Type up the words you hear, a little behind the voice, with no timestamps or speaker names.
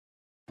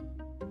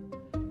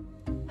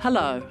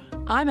Hello,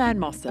 I'm Anne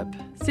Mossop,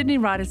 Sydney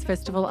Writers'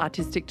 Festival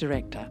Artistic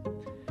Director.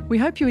 We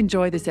hope you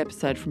enjoy this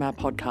episode from our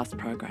podcast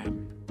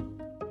program.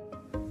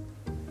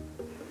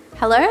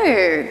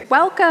 Hello,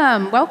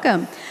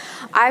 welcome.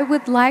 I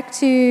would like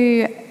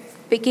to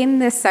begin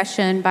this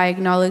session by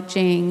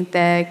acknowledging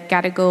the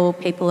Gadigal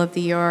people of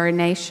the Eora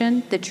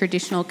Nation, the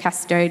traditional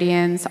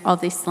custodians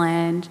of this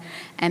land,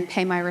 and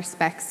pay my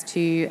respects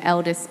to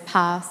elders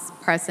past,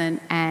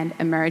 present and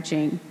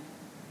emerging.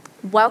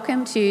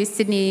 Welcome to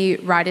Sydney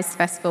Writers'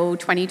 Festival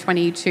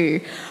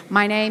 2022.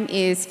 My name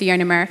is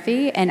Fiona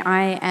Murphy and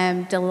I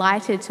am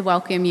delighted to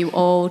welcome you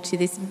all to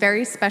this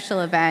very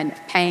special event,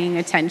 Paying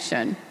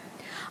Attention.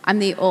 I'm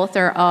the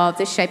author of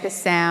The Shape of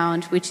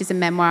Sound, which is a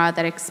memoir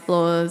that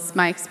explores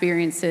my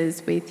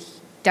experiences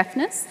with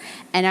deafness,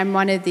 and I'm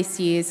one of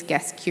this year's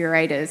guest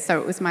curators, so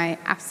it was my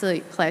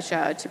absolute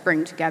pleasure to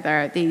bring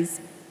together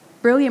these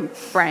brilliant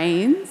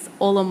brains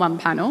all on one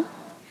panel.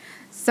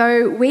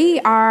 So we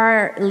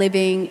are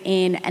living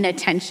in an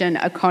attention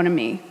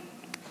economy,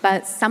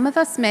 but some of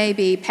us may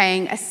be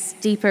paying a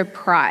steeper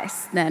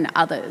price than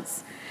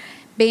others.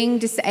 Being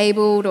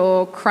disabled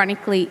or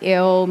chronically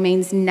ill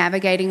means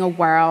navigating a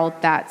world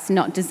that's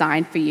not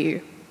designed for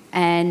you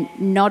and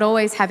not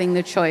always having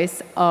the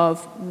choice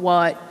of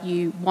what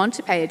you want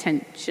to pay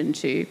attention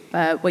to,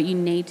 but what you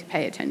need to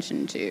pay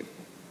attention to.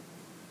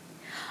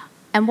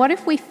 And what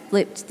if we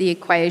flipped the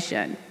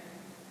equation?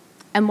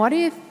 And what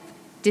if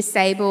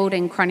disabled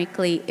and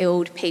chronically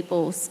ill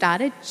people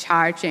started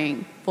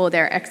charging for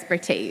their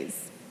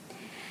expertise?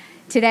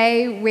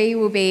 Today, we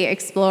will be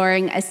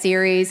exploring a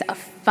series of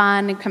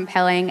fun,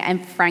 compelling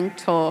and frank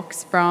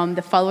talks from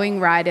the following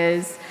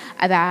writers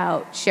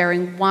about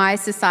sharing why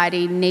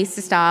society needs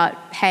to start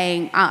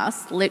paying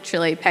us,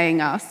 literally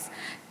paying us,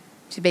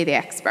 to be the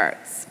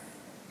experts.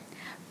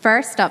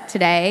 First up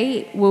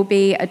today will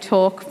be a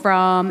talk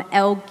from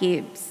Elle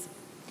Gibbs.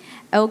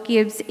 Elle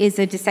Gibbs is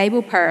a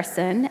disabled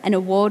person, an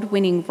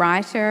award-winning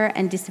writer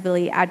and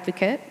disability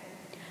advocate.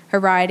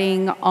 Her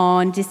writing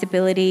on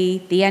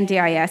disability, the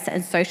NDIS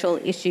and social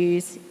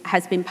issues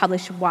has been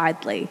published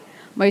widely,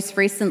 most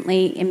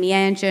recently in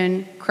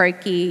Meanjin,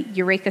 Croaky,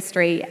 Eureka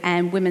Street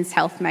and Women's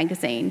Health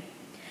magazine.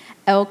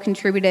 Elle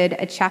contributed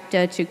a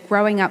chapter to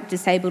Growing Up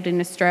Disabled in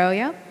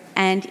Australia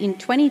and in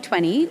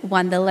 2020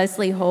 won the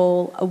Leslie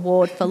Hall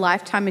Award for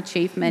Lifetime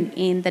Achievement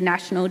in the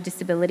National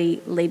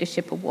Disability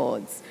Leadership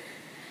Awards.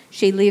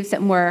 She lives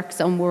and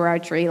works on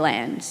Wiradjuri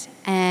land,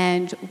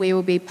 and we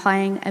will be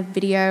playing a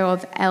video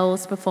of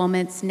Elle's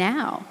performance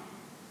now.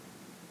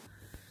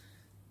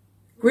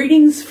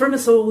 Greetings from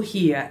us all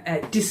here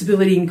at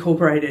Disability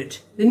Incorporated,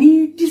 the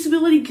new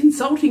disability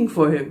consulting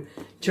firm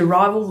to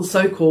rival the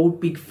so-called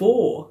Big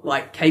Four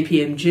like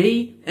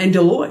KPMG and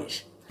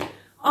Deloitte.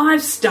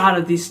 I've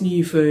started this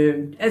new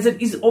firm as it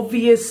is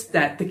obvious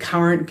that the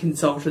current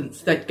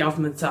consultants that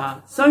governments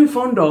are so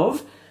fond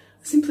of are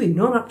simply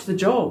not up to the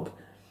job.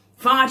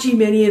 Far too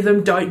many of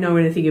them don't know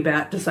anything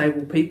about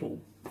disabled people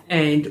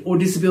or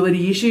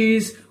disability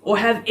issues or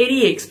have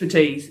any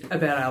expertise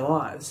about our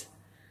lives.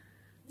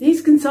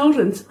 These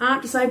consultants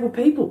aren't disabled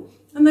people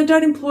and they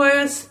don't employ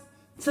us,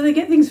 so they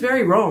get things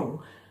very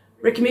wrong,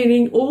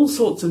 recommending all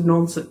sorts of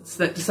nonsense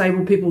that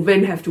disabled people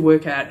then have to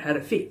work out how to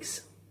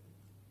fix.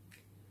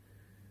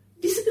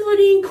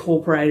 Disability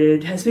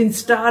Incorporated has been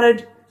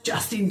started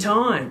just in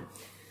time.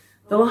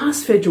 The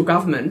last federal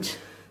government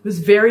was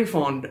very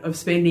fond of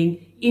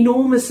spending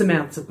enormous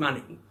amounts of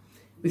money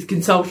with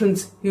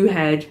consultants who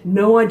had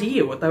no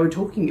idea what they were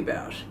talking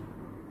about.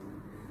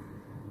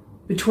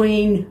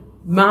 Between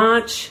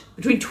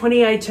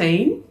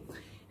 2018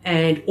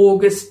 and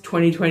August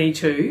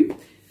 2022,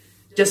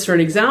 just for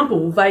an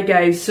example, they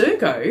gave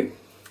Serco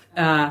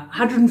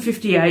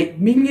 $158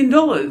 million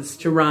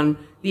to run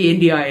the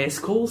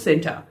NDIS call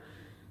centre.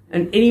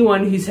 And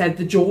anyone who's had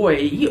the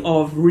joy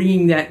of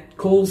ringing that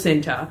call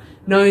centre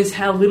knows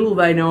how little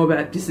they know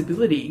about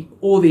disability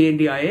or the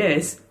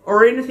NDIS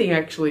or anything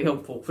actually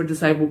helpful for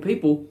disabled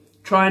people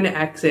trying to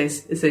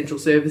access essential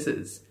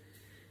services.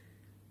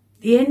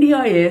 The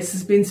NDIS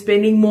has been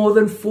spending more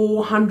than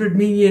 $400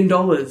 million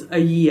a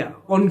year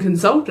on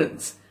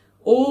consultants,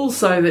 all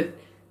so that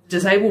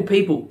disabled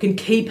people can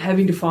keep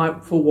having to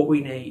fight for what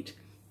we need.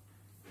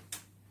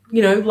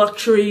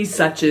 Luxuries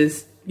such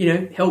as,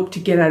 help to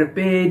get out of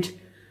bed,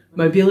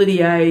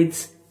 mobility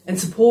aids, and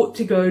support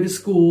to go to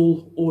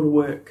school or to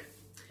work.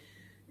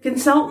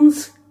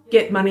 Consultants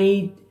get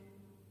money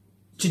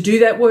to do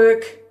that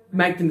work,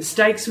 make the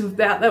mistakes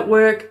about that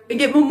work, and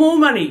get more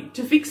money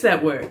to fix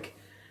that work.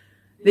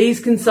 These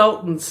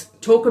consultants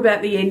talk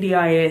about the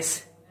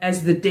NDIS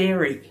as the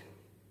dairy,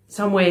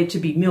 somewhere to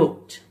be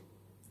milked.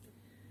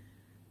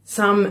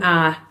 Some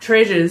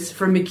treasures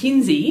from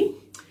McKinsey,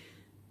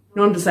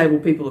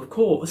 non-disabled people of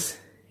course,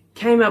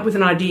 came up with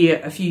an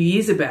idea a few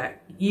years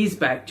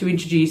back to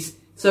introduce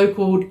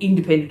so-called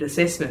independent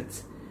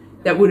assessments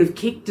that would have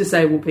kicked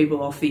disabled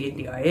people off the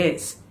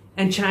NDIS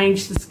and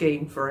changed the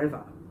scheme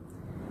forever.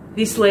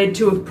 This led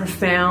to a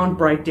profound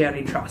breakdown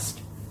in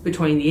trust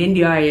between the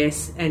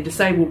NDIS and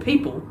disabled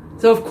people,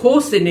 so of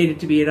course there needed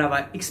to be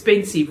another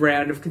expensive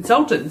round of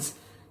consultants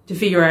to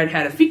figure out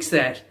how to fix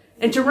that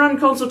and to run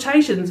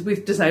consultations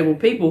with disabled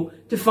people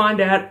to find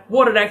out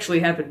what had actually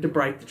happened to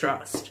break the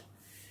trust.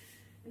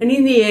 And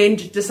in the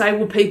end,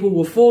 disabled people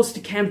were forced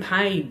to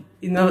campaign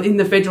in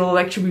the federal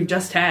election we've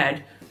just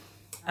had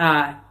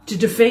to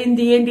defend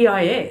the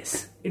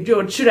NDIS.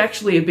 It should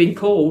actually have been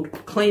called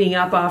cleaning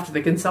up after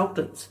the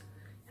consultants.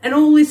 And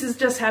all this has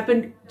just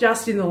happened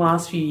just in the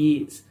last few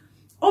years.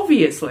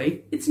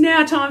 Obviously, it's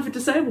now time for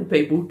disabled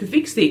people to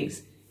fix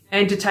things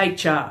and to take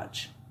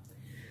charge.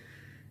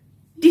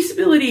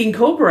 Disability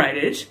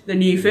Incorporated, the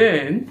new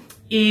firm,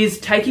 is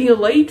taking a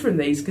lead from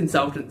these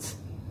consultants.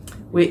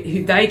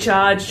 They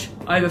charge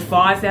over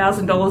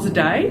 $5,000 a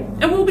day,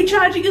 and we'll be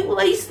charging at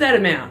least that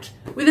amount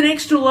with an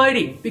extra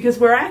loading because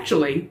we're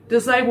actually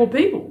disabled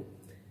people.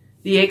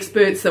 The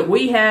experts that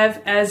we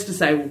have as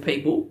disabled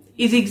people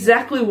is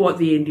exactly what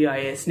the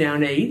NDIS now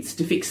needs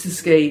to fix the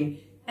scheme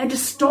and to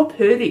stop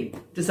hurting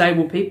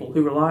disabled people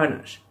who rely on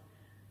it.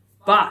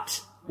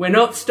 But we're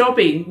not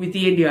stopping with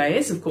the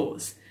NDIS, of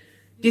course.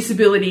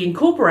 Disability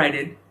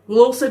Incorporated will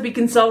also be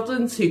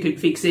consultants who can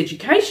fix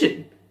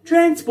education,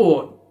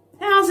 transport,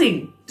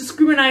 housing,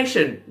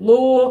 discrimination,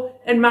 law,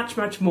 and much,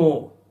 much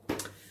more.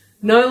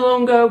 No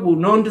longer will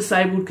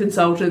non-disabled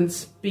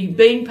consultants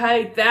being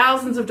paid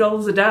thousands of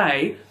dollars a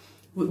day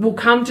will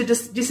come to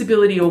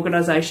disability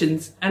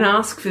organisations and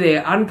ask for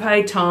their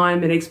unpaid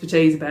time and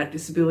expertise about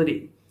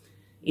disability.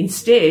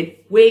 Instead,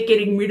 we're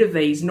getting rid of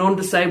these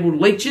non-disabled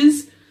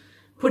leeches,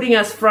 putting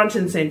us front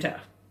and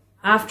centre.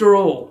 After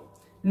all,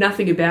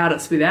 nothing about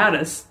us without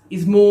us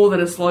is more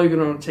than a slogan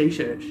on a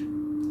t-shirt.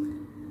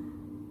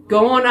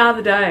 Gone are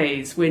the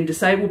days when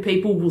disabled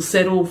people will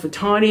settle for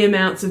tiny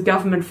amounts of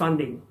government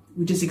funding,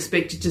 which is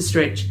expected to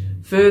stretch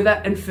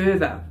further and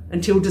further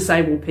until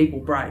disabled people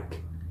break.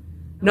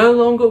 No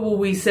longer will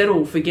we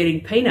settle for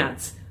getting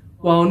peanuts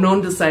while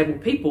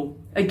non-disabled people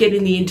are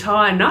getting the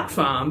entire nut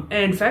farm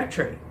and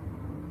factory.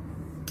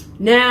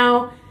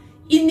 Now,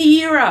 in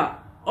the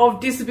era of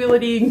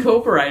Disability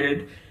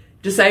Incorporated,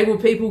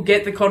 disabled people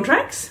get the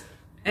contracts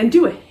and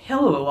do a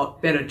hell of a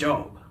lot better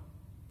job.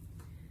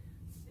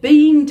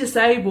 Being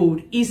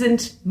disabled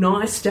isn't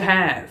nice to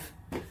have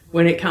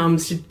when it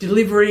comes to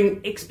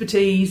delivering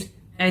expertise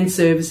and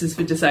services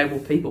for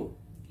disabled people.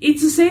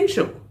 It's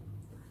essential.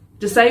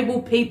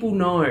 Disabled people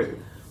know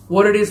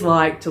what it is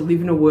like to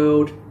live in a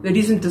world that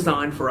isn't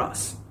designed for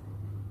us.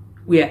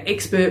 We are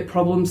expert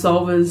problem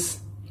solvers,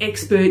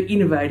 expert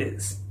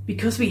innovators,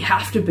 because we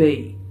have to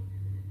be.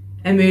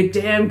 And we're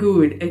damn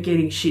good at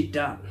getting shit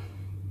done.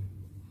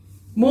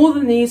 More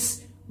than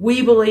this,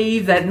 we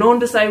believe that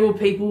non-disabled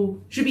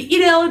people should be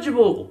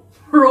ineligible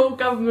for all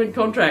government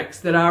contracts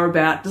that are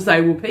about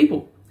disabled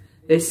people.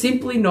 They're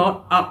simply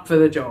not up for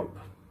the job.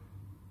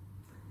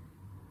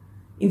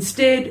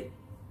 Instead,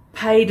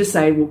 pay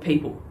disabled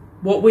people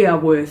what we are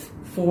worth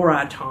for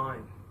our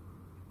time,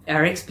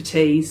 our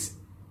expertise,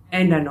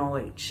 and our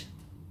knowledge.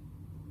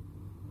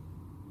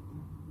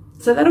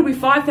 So that'll be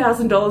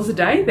 $5,000 a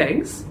day,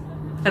 thanks.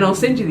 And I'll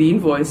send you the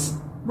invoice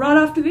right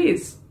after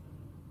this.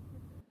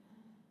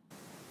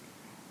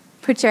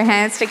 Put your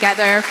hands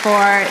together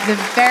for the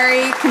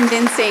very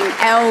convincing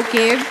Elle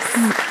Gibbs.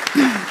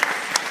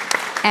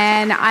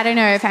 And I don't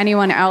know if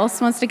anyone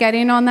else wants to get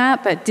in on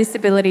that, but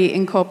Disability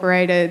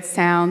Incorporated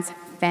sounds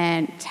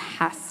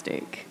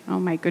fantastic. Oh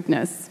my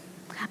goodness.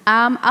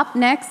 Up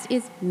next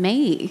is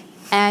me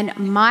and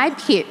my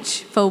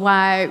pitch for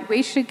why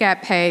we should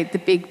get paid the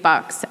big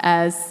bucks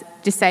as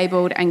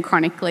disabled and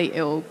chronically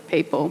ill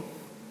people.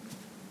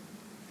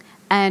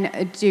 And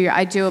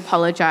I do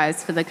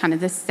apologise for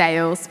the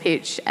sales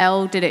pitch.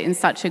 Elle did it in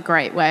such a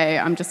great way.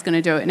 I'm just going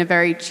to do it in a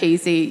very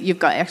cheesy, you've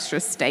got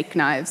extra steak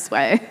knives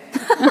way.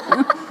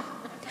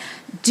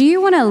 Do you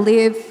want to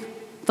live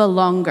for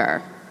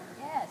longer?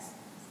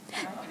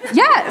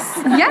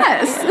 Yes.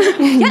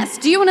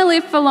 Do you want to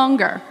live for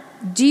longer?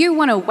 Do you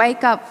want to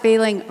wake up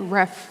feeling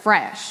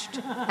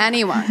refreshed?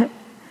 Anyone?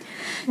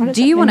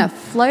 Do you want to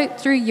float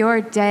through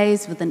your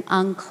days with an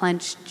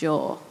unclenched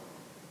jaw?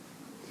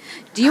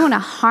 Do you want to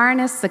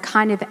harness the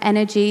kind of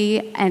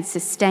energy and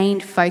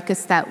sustained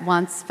focus that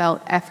once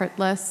felt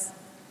effortless?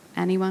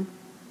 Anyone?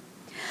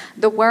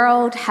 The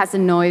world has a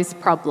noise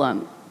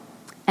problem,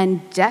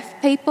 and deaf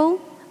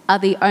people are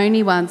the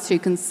only ones who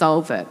can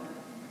solve it.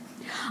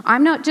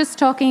 I'm not just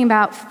talking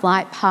about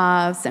flight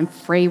paths and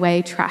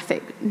freeway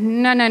traffic.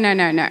 No.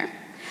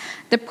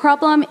 The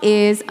problem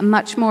is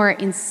much more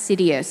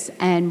insidious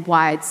and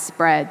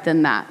widespread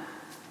than that.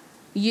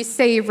 You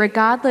see,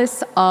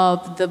 regardless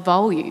of the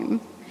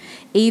volume,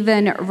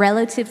 even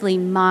relatively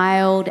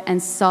mild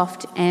and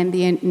soft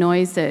ambient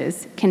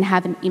noises can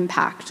have an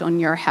impact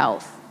on your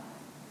health.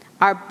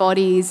 Our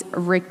bodies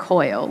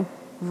recoil,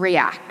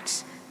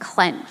 react,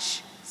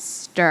 clench,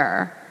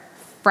 stir,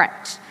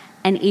 fret,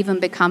 and even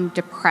become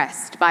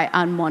depressed by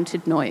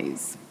unwanted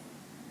noise.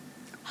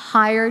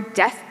 Hire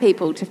deaf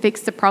people to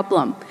fix the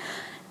problem,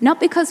 not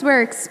because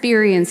we're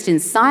experienced in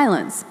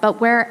silence,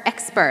 but we're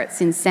experts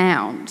in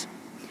sound.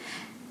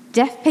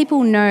 Deaf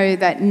people know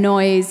that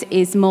noise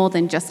is more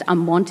than just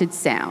unwanted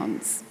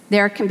sounds.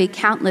 There can be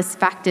countless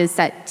factors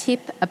that tip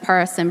a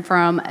person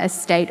from a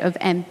state of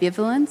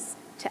ambivalence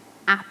to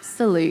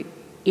absolute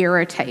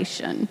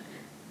irritation.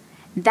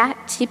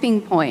 That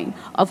tipping point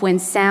of when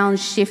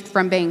sounds shift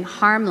from being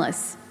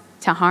harmless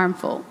to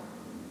harmful.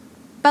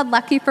 But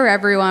lucky for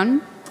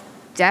everyone,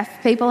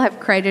 deaf people have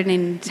created an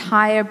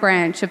entire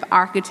branch of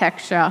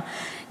architecture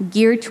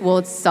geared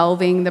towards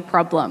solving the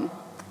problem.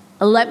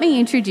 Let me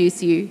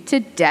introduce you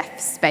to deaf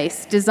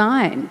space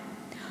design.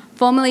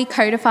 Formally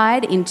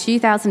codified in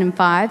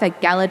 2005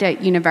 at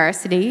Gallaudet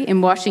University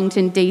in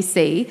Washington,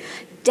 D.C.,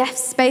 deaf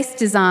space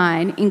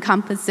design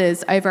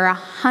encompasses over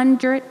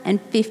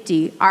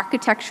 150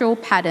 architectural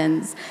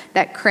patterns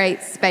that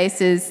create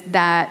spaces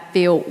that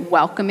feel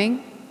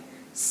welcoming,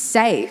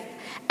 safe,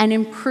 and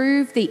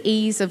improve the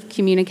ease of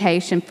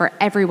communication for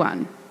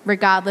everyone,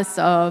 regardless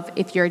of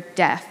if you're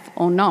deaf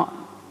or not.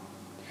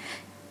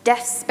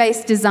 Deaf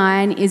space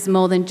design is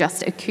more than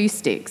just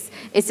acoustics.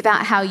 It's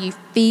about how you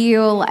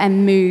feel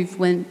and move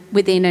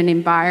within an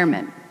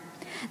environment.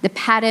 The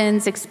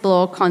patterns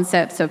explore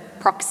concepts of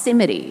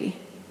proximity,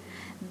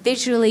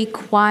 visually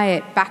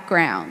quiet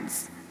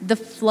backgrounds, the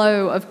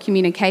flow of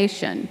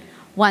communication,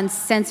 one's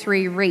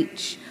sensory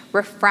reach,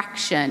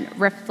 refraction,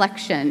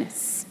 reflection,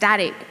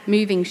 static,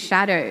 moving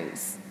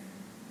shadows.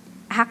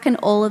 How can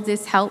all of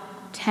this help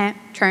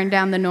turn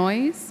down the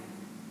noise?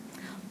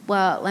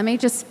 Well, let me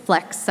just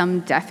flex some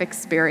deaf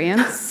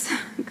experience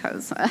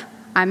because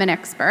I'm an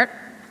expert.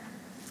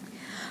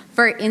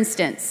 For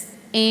instance,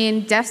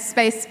 in deaf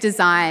space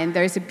design,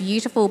 there's a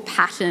beautiful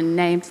pattern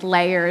named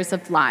layers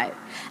of light,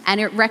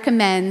 and it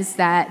recommends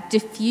that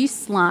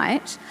diffuse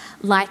light,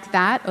 like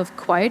that of,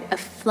 quote, a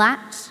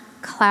flat,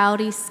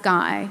 cloudy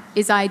sky,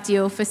 is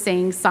ideal for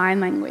seeing sign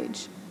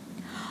language.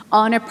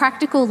 On a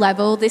practical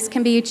level, this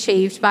can be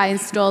achieved by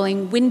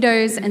installing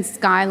windows and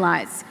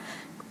skylights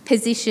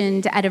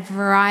positioned at a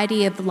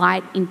variety of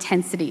light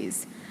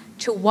intensities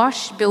to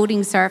wash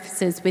building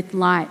surfaces with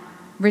light,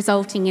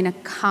 resulting in a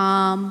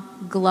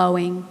calm,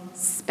 glowing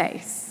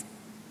space.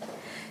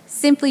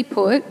 Simply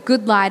put,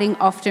 good lighting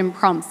often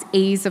prompts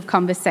ease of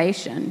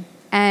conversation.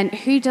 And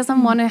who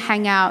doesn't want to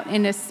hang out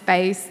in a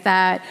space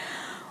that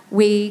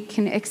we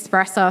can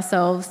express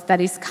ourselves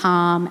that is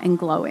calm and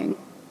glowing?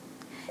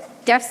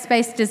 Deaf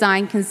space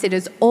design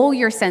considers all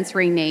your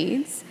sensory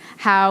needs.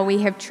 How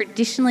we have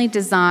traditionally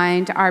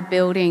designed our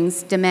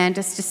buildings demand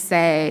us to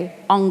stay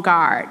on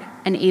guard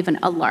and even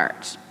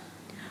alert.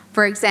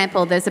 For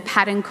example, there's a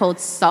pattern called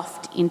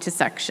soft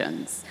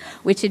intersections,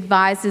 which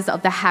advises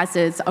of the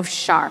hazards of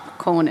sharp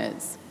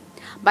corners.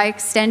 By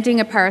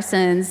extending a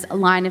person's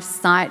line of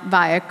sight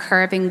via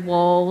curving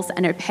walls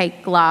and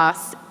opaque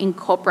glass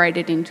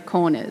incorporated into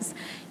corners,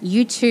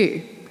 you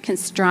too can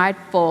stride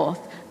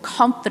forth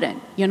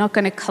confident you're not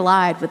going to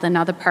collide with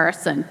another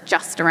person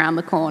just around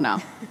the corner.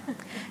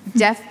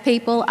 Deaf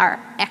people are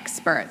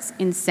experts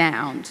in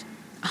sound.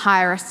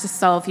 Hire us to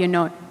solve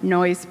your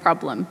noise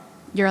problem.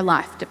 Your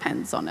life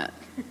depends on it.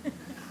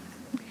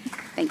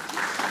 Thank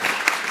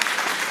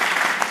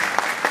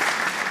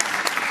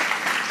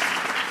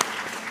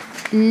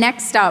you.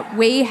 Next up,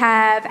 we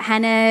have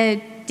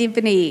Hannah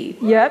Divney.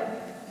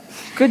 Yep.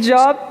 Good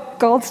job.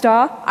 Gold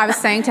star. I was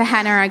saying to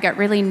Hannah, I get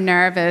really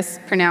nervous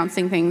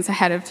pronouncing things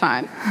ahead of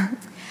time.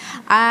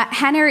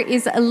 Hannah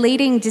is a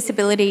leading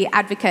disability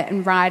advocate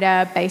and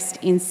writer based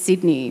in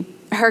Sydney.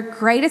 Her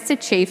greatest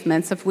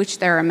achievements, of which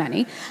there are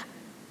many,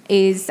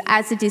 is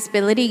as a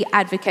disability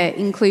advocate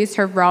includes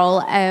her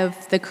role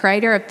of the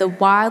creator of the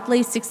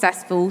wildly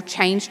successful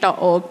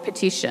Change.org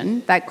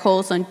petition that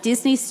calls on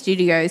Disney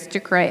Studios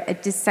to create a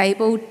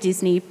disabled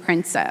Disney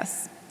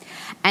princess,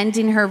 and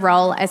in her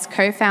role as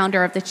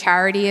co-founder of the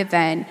charity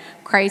event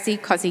Crazy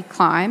Cozzy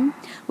Climb,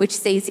 which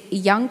sees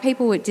young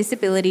people with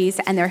disabilities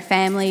and their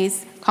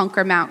families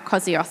conquer Mount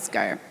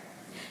Kosciuszko.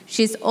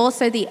 She's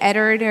also the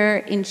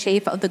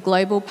editor-in-chief of the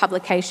global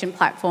publication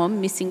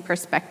platform Missing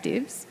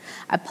Perspectives,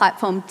 a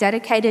platform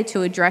dedicated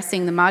to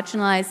addressing the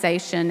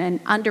marginalisation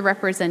and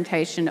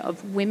underrepresentation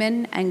of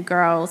women and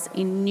girls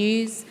in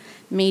news,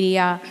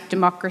 media,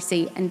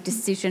 democracy and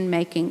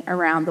decision-making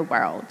around the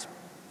world.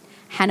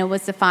 Hannah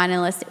was the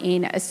finalist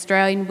in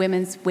Australian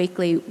Women's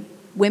Weekly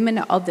Women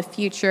of the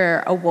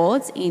Future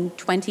Awards in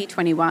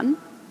 2021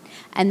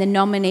 and the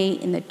nominee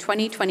in the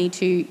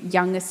 2022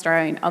 Young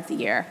Australian of the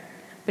Year.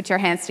 Put your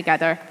hands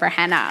together for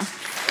Hannah.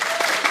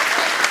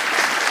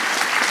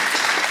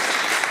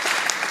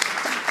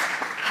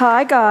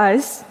 Hi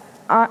guys,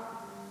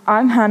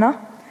 I'm Hannah.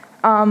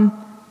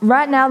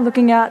 Right now,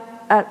 looking out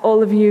at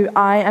all of you,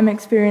 I am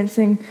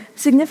experiencing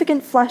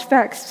significant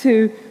flashbacks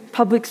to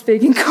public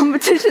speaking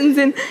competitions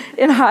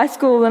in high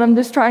school, and I'm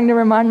just trying to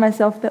remind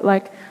myself that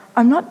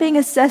I'm not being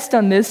assessed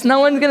on this. No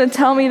one's going to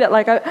tell me that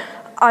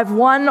I've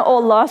won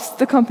or lost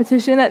the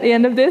competition at the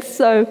end of this,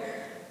 so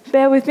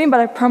bear with me, but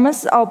I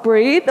promise I'll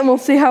breathe and we'll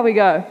see how we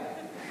go.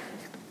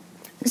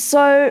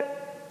 So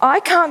I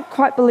can't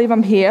quite believe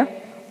I'm here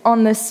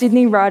on the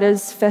Sydney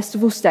Writers'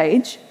 Festival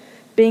stage,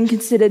 being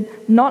considered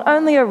not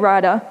only a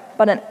writer,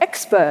 but an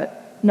expert,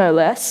 no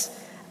less,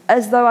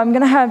 as though I'm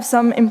going to have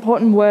some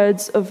important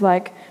words of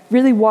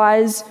really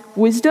wise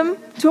wisdom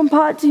to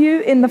impart to you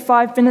in the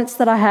 5 minutes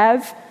that I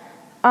have,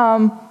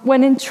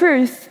 when in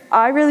truth,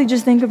 I really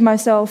just think of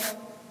myself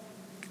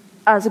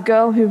as a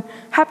girl who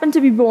happened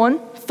to be born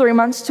 3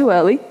 months too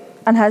early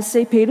and has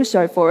CP to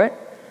show for it,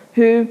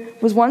 who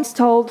was once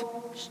told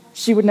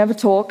she would never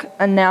talk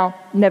and now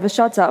never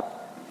shuts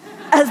up,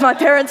 as my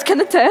parents can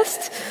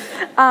attest,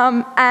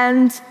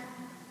 and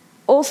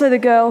also the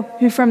girl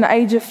who from the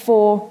age of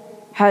 4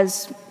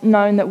 has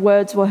known that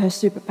words were her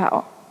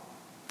superpower.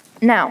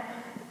 Now,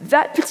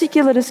 that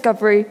particular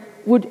discovery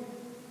would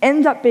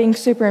end up being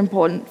super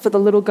important for the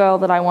little girl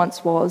that I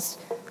once was,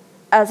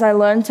 as I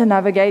learned to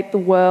navigate the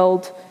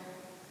world,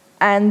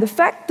 and the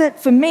fact that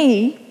for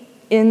me,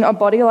 in a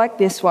body like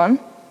this one,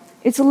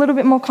 it's a little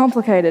bit more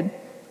complicated,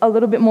 a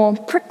little bit more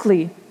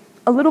prickly,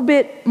 a little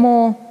bit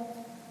more,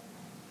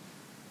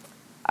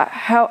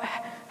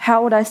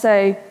 how would I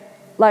say,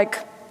 like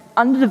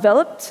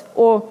underdeveloped,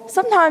 or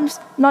sometimes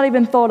not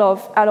even thought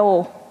of at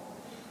all.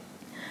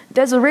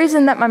 There's a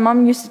reason that my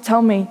mum used to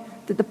tell me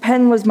that the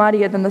pen was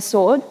mightier than the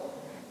sword,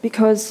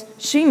 because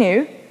she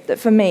knew that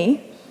for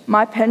me,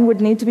 my pen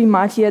would need to be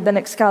mightier than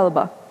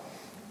Excalibur.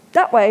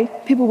 That way,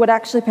 people would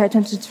actually pay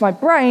attention to my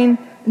brain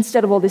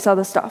instead of all this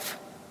other stuff.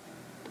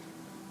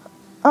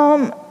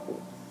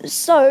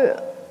 So,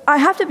 I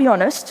have to be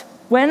honest,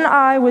 when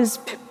I was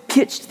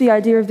pitched the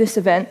idea of this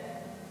event,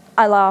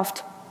 I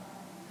laughed.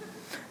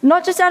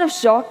 Not just out of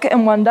shock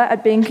and wonder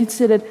at being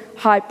considered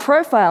high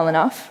profile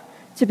enough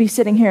to be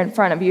sitting here in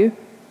front of you,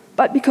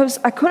 but because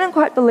I couldn't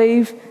quite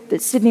believe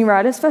that Sydney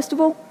Writers'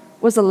 Festival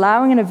was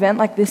allowing an event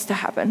like this to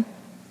happen.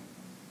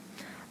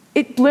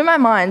 It blew my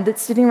mind that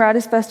Sydney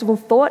Writers' Festival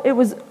thought it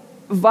was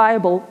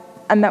viable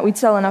and that we'd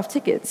sell enough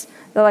tickets,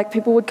 that like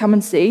people would come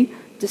and see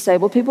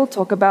disabled people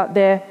talk about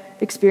their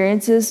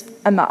experiences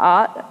and the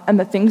art and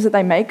the things that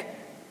they make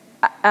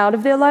out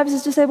of their lives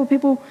as disabled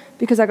people,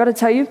 because I got to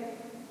tell you,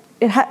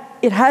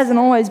 it hasn't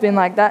always been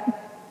like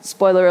that.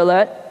 Spoiler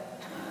alert.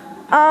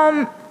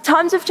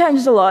 Times have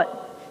changed a lot.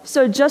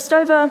 So just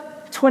over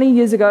 20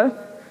 years ago,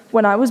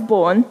 when I was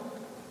born,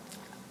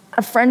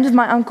 a friend of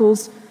my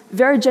uncle's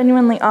very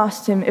genuinely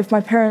asked him if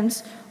my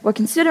parents were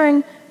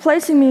considering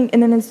placing me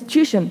in an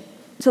institution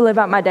to live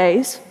out my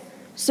days,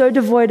 so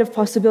devoid of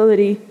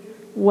possibility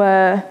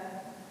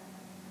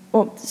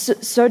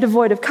so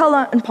devoid of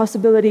colour and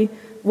possibility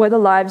were the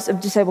lives of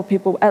disabled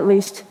people, at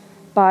least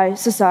by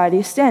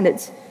society's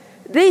standards.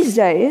 These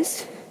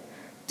days,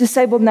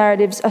 disabled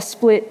narratives are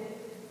split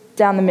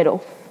down the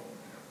middle.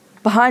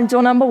 Behind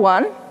door number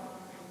 1,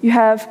 you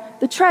have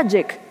the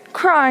tragic,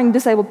 crying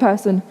disabled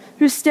person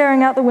who's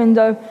staring out the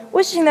window,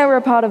 wishing they were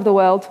a part of the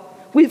world.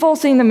 We've all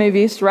seen the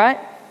movies, right?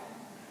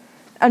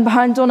 And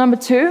behind door number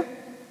 2,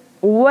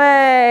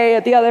 way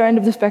at the other end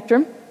of the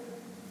spectrum,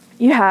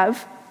 you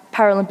have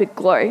Paralympic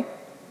glory.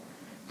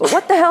 But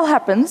what the hell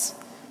happens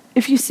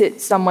if you sit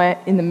somewhere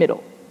in the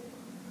middle?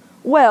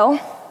 Well,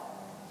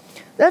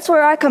 that's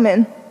where I come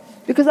in,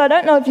 because I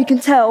don't know if you can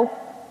tell,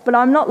 but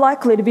I'm not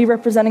likely to be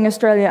representing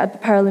Australia at the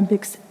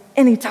Paralympics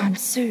anytime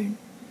soon.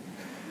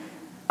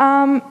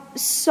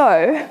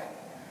 So,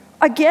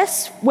 I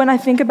guess when I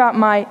think about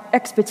my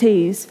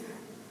expertise,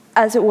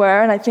 as it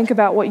were, and I think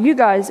about what you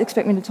guys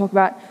expect me to talk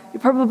about,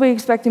 you're probably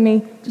expecting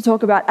me to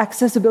talk about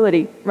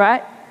accessibility,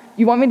 right?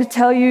 You want me to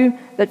tell you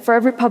that for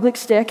every public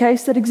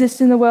staircase that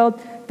exists in the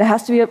world, there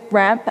has to be a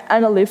ramp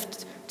and a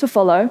lift to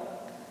follow,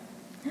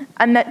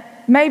 and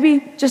that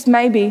maybe, just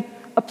maybe,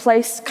 a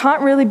place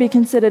can't really be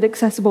considered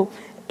accessible,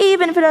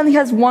 even if it only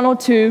has 1 or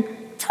 2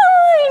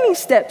 tiny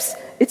steps.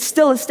 It's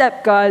still a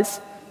step, guys.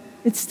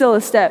 It's still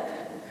a step.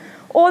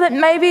 Or that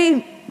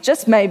maybe,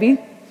 just maybe,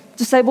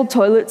 disabled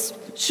toilets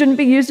shouldn't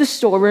be used as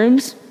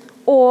storerooms,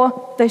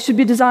 or they should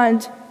be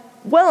designed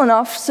well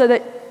enough so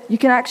that you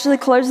can actually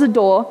close the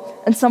door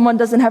and someone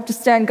doesn't have to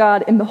stand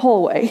guard in the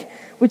hallway,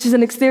 which is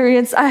an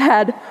experience I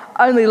had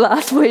only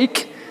last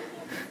week.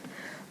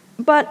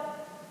 But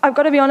I've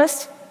got to be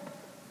honest,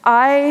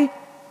 I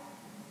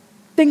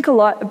think a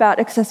lot about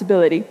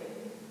accessibility,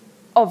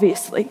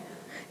 obviously.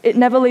 It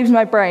never leaves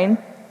my brain.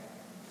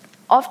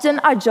 Often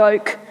I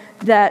joke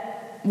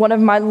that one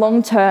of my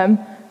long-term,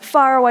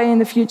 far away in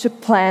the future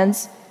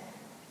plans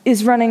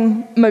is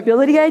running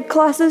mobility aid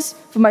classes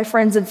for my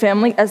friends and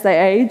family as they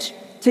age,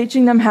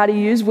 teaching them how to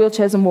use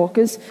wheelchairs and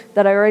walkers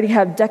that I already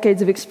have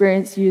decades of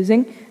experience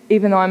using,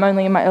 even though I'm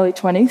only in my early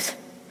 20s.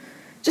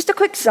 Just a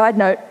quick side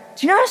note,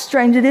 do you know how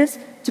strange it is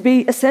to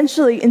be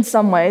essentially, in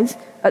some ways,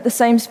 at the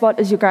same spot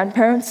as your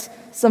grandparents,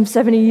 some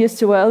 70 years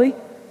too early?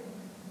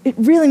 It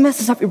really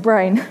messes up your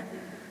brain.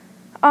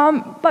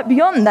 But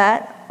beyond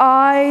that,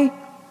 I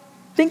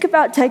think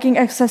about taking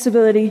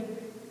accessibility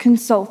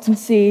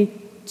consultancy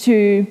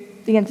to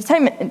the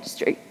entertainment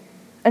industry,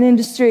 an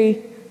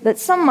industry that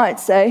some might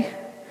say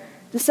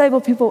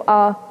disabled people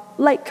are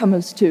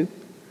latecomers to.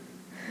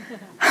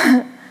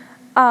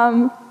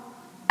 And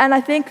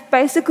I think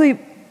basically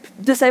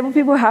disabled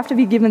people have to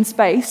be given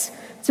space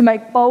to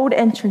make bold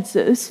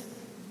entrances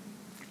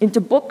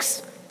into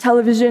books,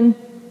 television,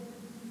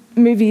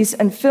 movies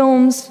and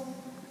films,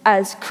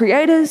 as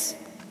creators,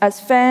 as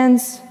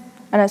fans,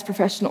 and as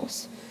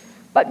professionals.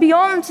 But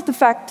beyond the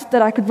fact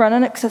that I could run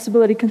an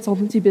accessibility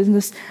consultancy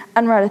business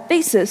and write a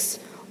thesis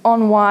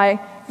on why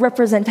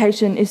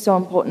representation is so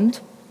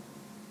important,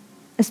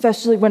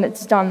 especially when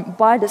it's done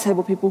by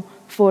disabled people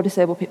for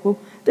disabled people,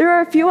 there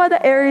are a few other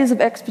areas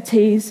of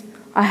expertise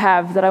I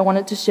have that I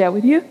wanted to share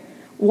with you.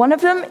 One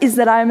of them is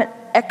that I'm an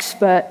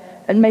expert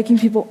at making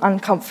people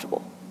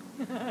uncomfortable.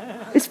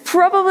 It's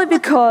probably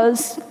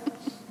because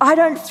I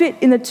don't fit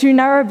in the too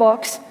narrow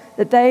box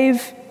that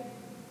they've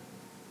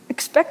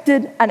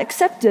expected and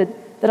accepted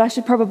that I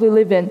should probably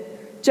live in.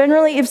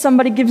 Generally, if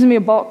somebody gives me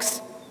a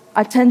box,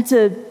 I tend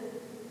to,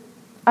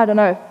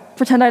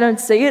 pretend I don't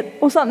see it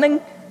or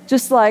something,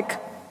 just like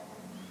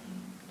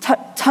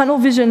tunnel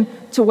vision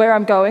to where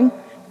I'm going.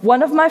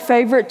 One of my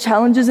favorite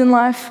challenges in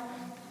life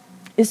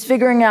is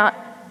figuring out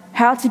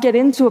how to get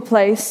into a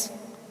place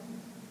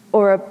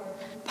or a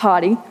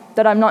party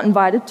that I'm not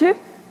invited to.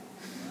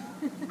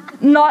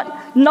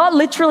 Not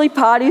literally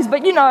parties,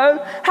 but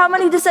how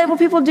many disabled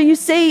people do you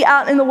see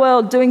out in the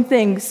world doing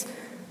things?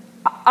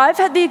 I've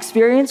had the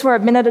experience where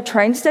I've been at a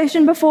train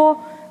station before,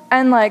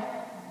 and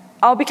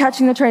I'll be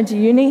catching the train to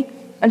uni,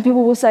 and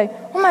people will say,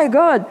 "Oh my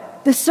God,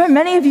 there's so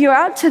many of you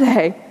out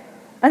today."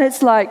 And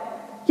it's like,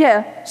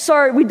 yeah,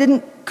 sorry, we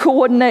didn't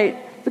coordinate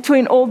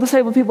between all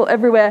disabled people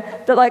everywhere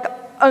that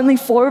only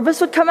 4 of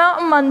us would come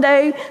out on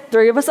Monday,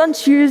 3 of us on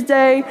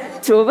Tuesday,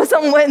 2 of us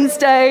on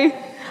Wednesday.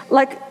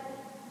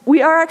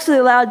 We are actually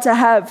allowed to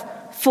have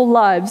full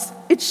lives.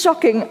 It's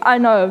shocking, I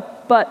know,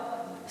 but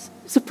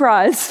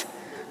surprise.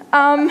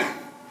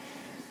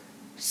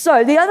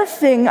 So the other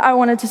thing I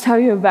wanted to tell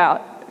you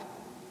about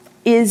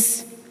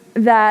is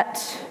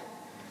that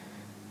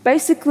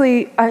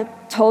basically I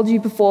told you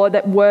before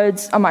that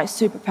words are my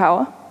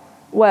superpower.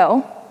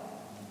 Well,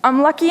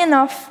 I'm lucky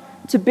enough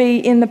to be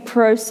in the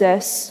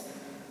process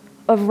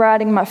of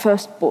writing my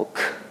first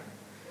book,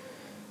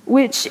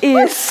 which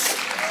is...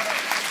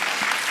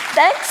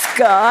 Thanks,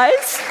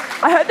 guys.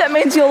 I hope that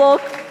means you'll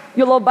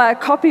all buy a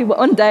copy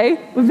one day,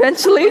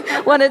 eventually,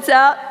 when it's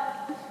out.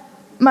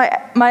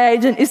 My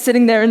agent is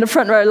sitting there in the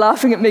front row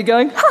laughing at me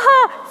going,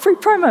 "Ha-ha, free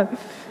promo."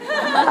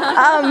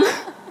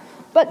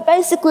 But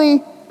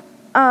basically,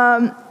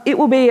 it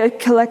will be a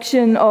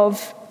collection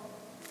of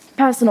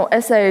personal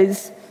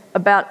essays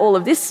about all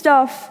of this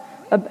stuff,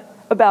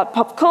 about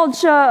pop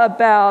culture,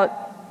 about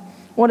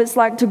what it's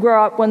like to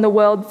grow up when the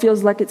world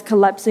feels like it's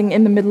collapsing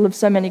in the middle of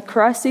so many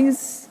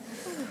crises.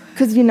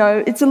 Because,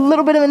 it's a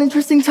little bit of an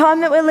interesting time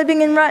that we're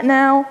living in right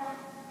now,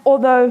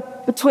 although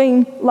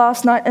between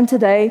last night and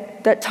today,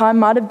 that time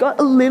might have got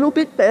a little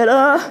bit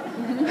better.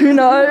 Who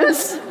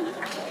knows?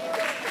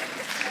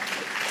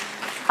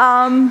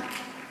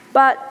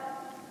 But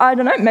I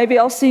don't know, maybe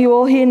I'll see you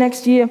all here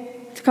next year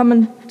to come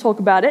and talk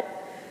about it.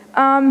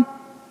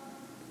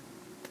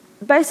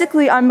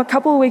 Basically, I'm a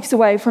couple of weeks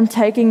away from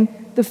taking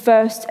the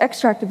first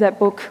extract of that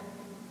book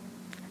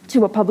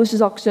to a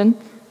publisher's auction,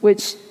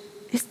 which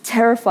is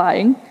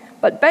terrifying.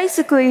 But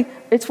basically,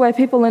 it's where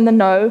people in the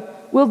know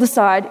will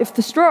decide if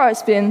the straw I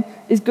spin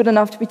is good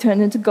enough to be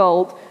turned into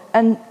gold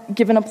and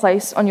given a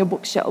place on your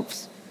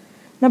bookshelves.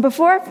 Now,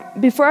 before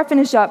I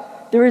finish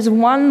up, there is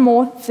one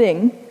more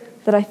thing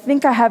that I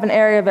think I have an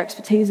area of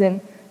expertise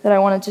in that I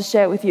wanted to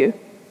share with you.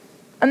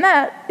 And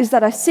that is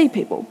that I see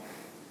people.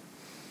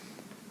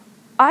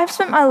 I've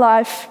spent my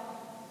life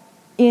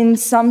in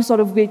some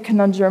sort of weird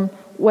conundrum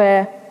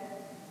where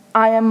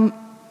I am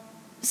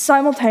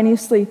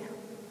simultaneously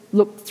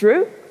looked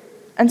through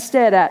and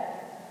stared at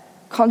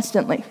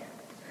constantly.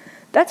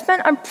 That's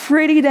meant I'm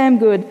pretty damn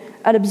good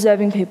at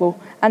observing people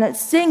and at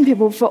seeing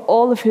people for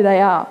all of who they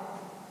are.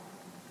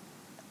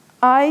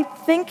 I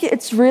think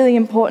it's really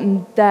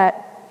important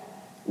that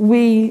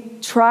we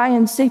try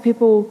and see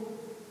people,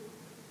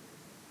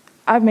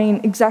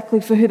 exactly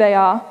for who they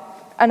are.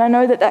 And I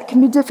know that that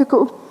can be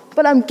difficult,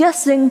 but I'm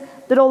guessing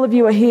that all of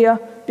you are here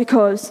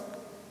because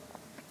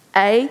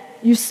A,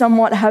 you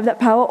somewhat have that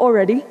power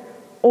already,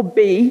 or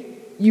B,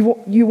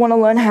 you want to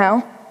learn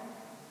how.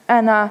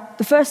 And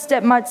the first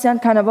step might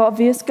sound kind of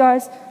obvious,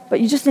 guys, but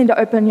you just need to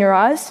open your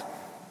eyes.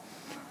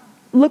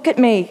 Look at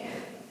me.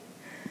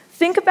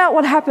 Think about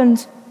what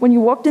happened when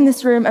you walked in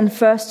this room and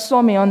first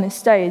saw me on this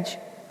stage.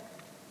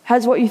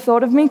 Has what you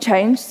thought of me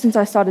changed since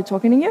I started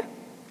talking to you?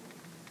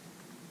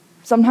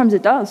 Sometimes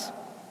it does.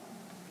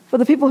 For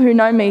the people who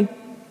know me,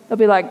 they'll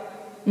be like,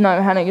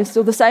 "No, Hannah, you're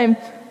still the same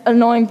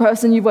annoying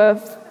person you were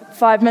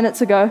 5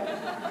 minutes ago."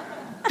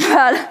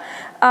 But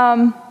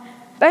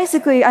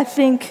basically, I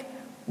think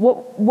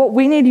what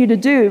we need you to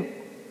do,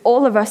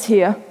 all of us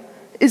here,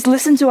 is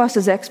listen to us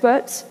as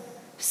experts.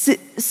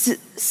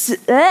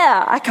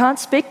 I can't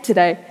speak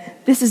today.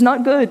 This is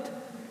not good.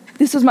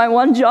 This was my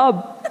one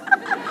job,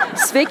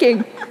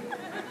 speaking.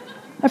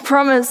 I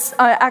promise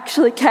I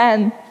actually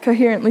can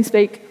coherently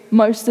speak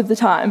most of the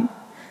time.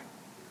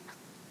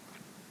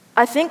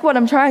 I think what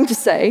I'm trying to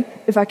say,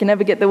 if I can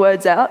ever get the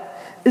words out,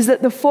 is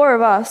that the 4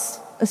 of us,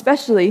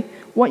 especially,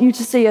 want you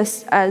to see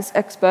us as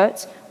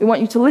experts. We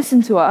want you to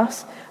listen to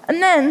us.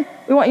 And then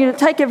we want you to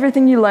take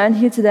everything you learned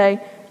here today,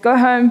 go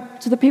home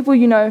to the people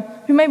you know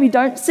who maybe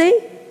don't see,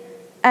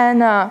 and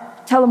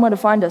tell them where to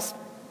find us.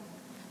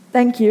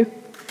 Thank you.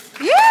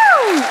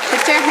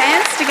 Put your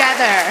hands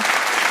together.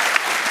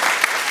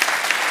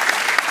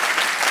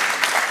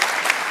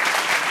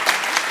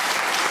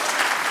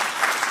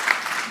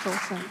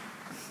 Awesome.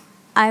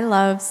 I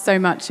love so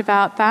much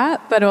about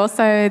that, but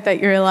also that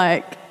you're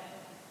like,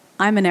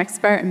 I'm an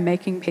expert in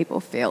making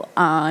people feel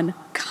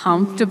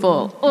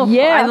uncomfortable. Oh,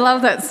 yeah. I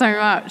love that so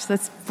much.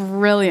 That's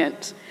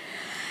brilliant.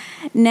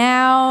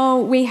 Now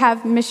we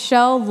have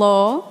Michelle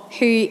Law,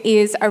 who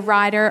is a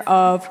writer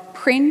of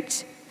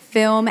print,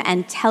 film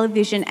and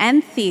television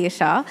and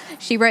theatre.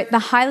 She wrote the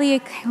highly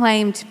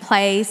acclaimed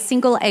play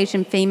Single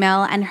Asian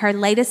Female, and her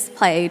latest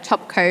play,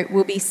 Top Coat,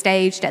 will be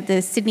staged at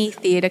the Sydney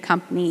Theatre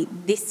Company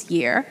this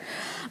year.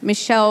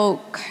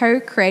 Michelle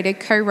co-created,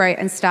 co-wrote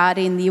and starred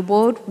in the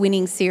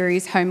award-winning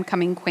series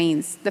Homecoming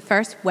Queens, the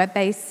first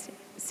web-based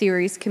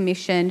series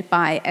commissioned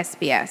by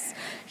SBS.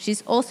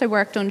 She's also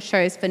worked on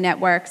shows for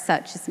networks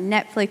such as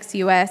Netflix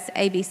US,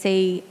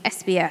 ABC,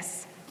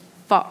 SBS,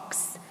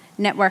 Fox,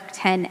 Network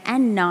 10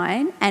 and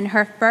 9, and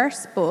her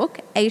first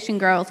book, Asian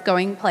Girls Are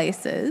Going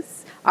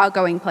Places,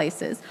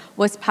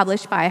 was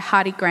published by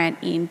Hardy Grant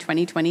in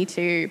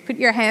 2022. Put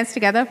your hands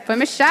together for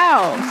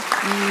Michelle.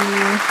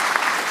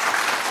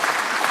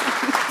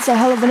 It's a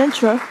hell of an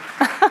intro.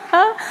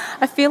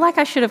 I feel like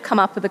I should have come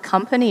up with a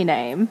company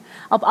name.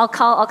 I'll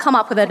come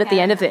up with it at the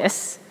end of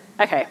this.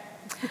 Okay.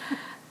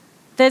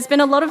 There's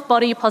been a lot of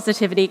body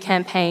positivity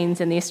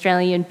campaigns in the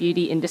Australian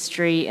beauty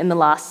industry in the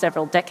last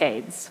several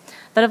decades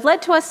that have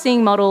led to us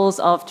seeing models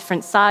of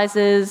different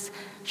sizes,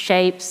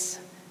 shapes,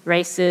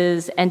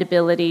 races, and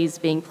abilities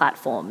being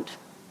platformed.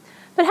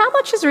 But how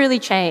much has really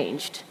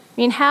changed?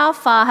 I mean, how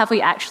far have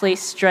we actually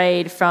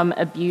strayed from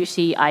a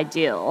beauty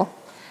ideal?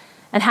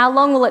 And how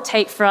long will it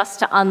take for us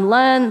to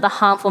unlearn the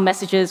harmful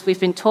messages we've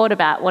been taught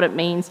about what it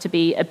means to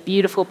be a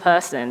beautiful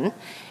person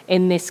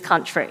in this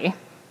country?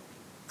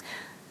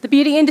 The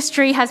beauty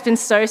industry has been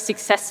so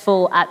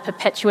successful at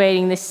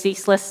perpetuating this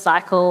ceaseless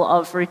cycle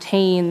of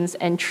routines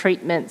and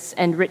treatments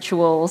and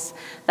rituals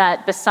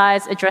that,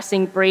 besides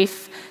addressing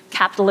brief,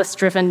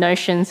 capitalist-driven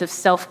notions of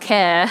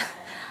self-care,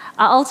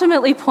 are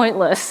ultimately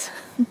pointless.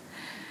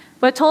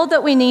 We're told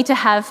that we need to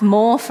have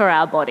more for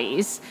our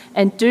bodies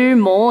and do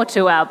more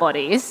to our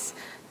bodies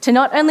to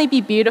not only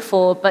be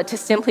beautiful, but to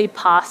simply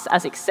pass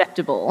as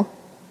acceptable.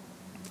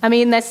 I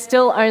mean, there's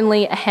still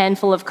only a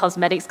handful of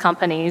cosmetics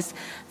companies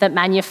that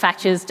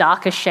manufactures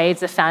darker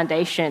shades of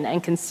foundation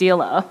and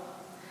concealer.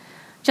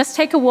 Just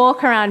take a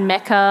walk around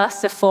Mecca,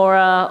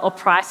 Sephora, or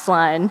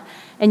Priceline,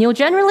 and you'll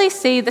generally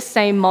see the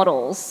same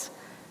models,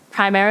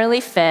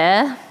 primarily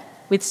fair,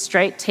 with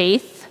straight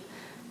teeth,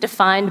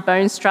 defined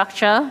bone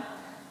structure,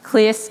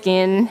 clear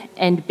skin,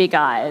 and big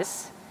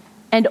eyes,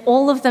 and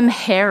all of them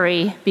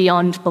hairy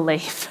beyond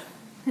belief.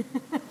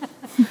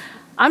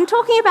 I'm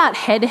talking about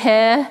head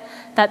hair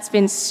that's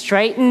been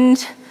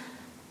straightened,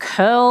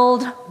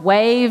 curled,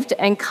 waved,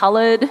 and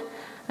coloured.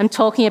 I'm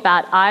talking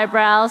about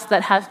eyebrows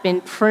that have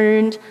been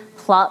pruned,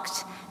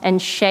 plucked, and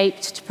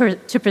shaped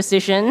to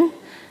precision.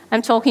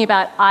 I'm talking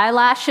about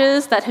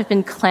eyelashes that have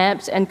been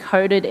clamped and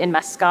coated in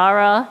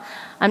mascara.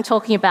 I'm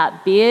talking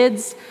about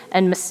beards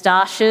and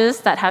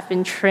moustaches that have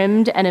been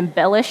trimmed and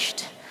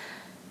embellished.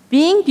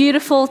 Being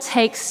beautiful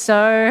takes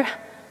so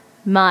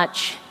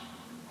much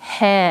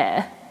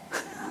hair.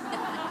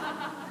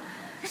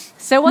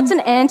 So what's an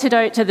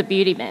antidote to the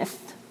beauty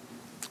myth?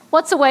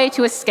 What's a way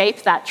to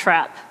escape that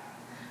trap?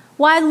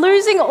 Why,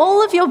 losing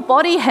all of your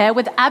body hair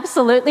with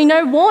absolutely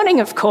no warning,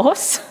 of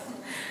course.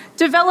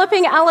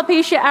 Developing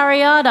alopecia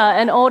areata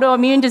and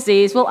autoimmune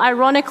disease will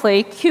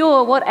ironically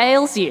cure what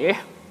ails you.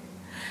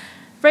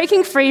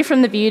 Breaking free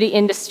from the beauty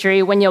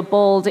industry when you're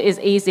bald is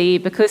easy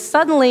because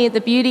suddenly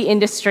the beauty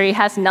industry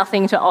has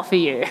nothing to offer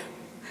you.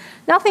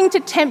 Nothing to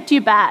tempt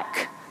you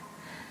back.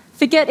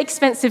 Forget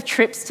expensive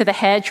trips to the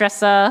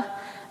hairdresser,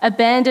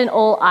 abandon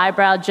all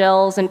eyebrow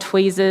gels and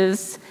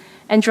tweezers,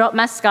 and drop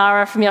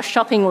mascara from your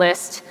shopping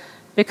list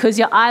because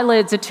your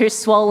eyelids are too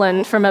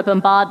swollen from a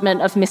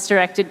bombardment of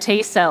misdirected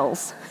T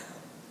cells.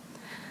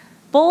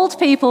 Bald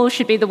people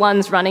should be the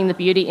ones running the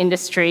beauty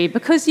industry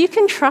because you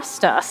can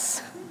trust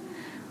us.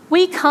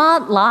 We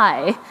can't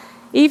lie,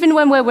 even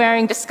when we're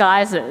wearing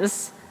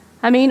disguises.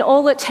 I mean,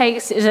 all it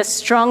takes is a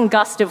strong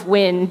gust of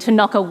wind to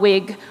knock a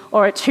wig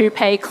or a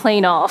toupee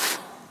clean off.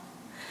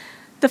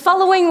 The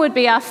following would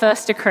be our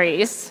first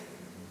decrees.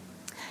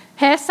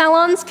 Hair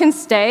salons can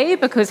stay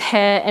because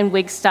hair and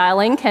wig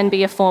styling can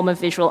be a form of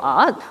visual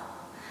art.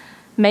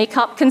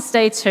 Makeup can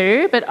stay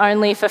too, but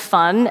only for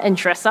fun and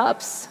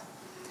dress-ups.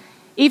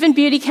 Even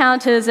beauty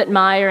counters at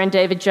Myer and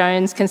David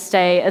Jones can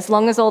stay as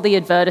long as all the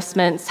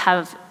advertisements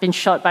have been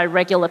shot by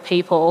regular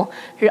people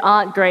who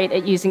aren't great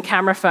at using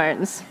camera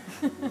phones.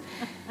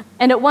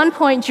 And at one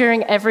point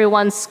during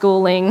everyone's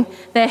schooling,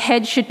 their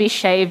head should be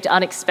shaved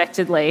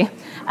unexpectedly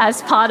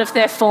as part of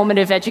their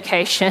formative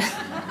education.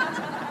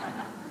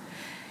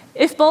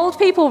 If bald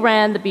people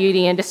ran the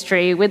beauty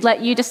industry, we'd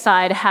let you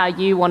decide how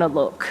you want to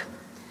look.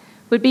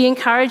 We'd be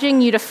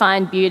encouraging you to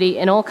find beauty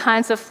in all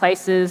kinds of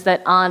places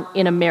that aren't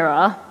in a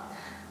mirror,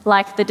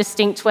 like the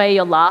distinct way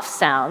your laugh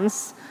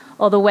sounds,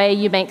 or the way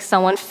you make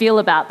someone feel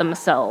about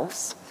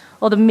themselves,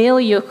 or the meal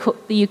you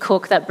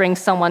cook that brings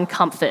someone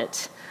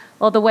comfort,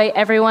 or the way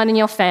everyone in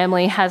your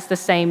family has the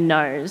same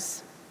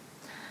nose.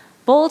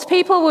 Bald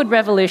people would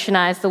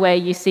revolutionise the way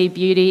you see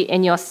beauty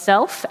in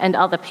yourself and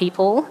other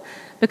people,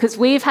 because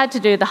we've had to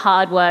do the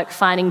hard work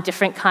finding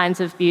different kinds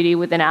of beauty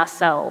within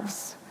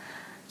ourselves.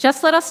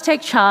 Just let us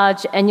take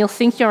charge and you'll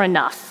think you're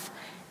enough,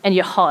 and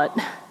you're hot,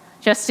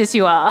 just as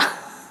you are.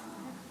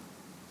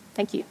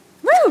 Thank you.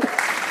 Woo!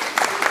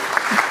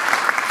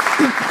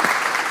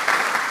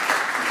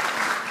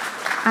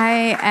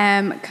 I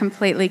am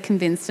completely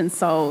convinced and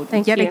sold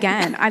yet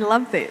again. I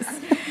love this.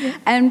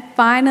 And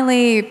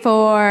finally,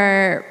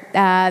 for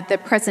the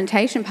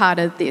presentation part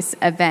of this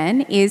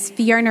event is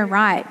Fiona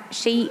Wright.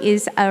 She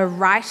is a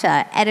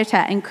writer, editor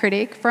and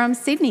critic from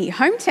Sydney,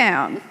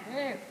 hometown.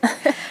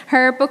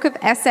 Her book of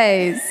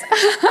essays,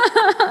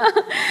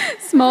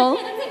 small...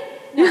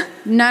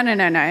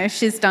 No.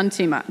 She's done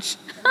too much.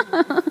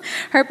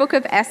 Her book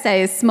of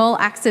essays, Small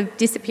Acts of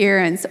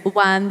Disappearance,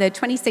 won the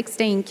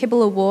 2016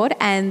 Kibble Award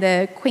and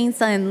the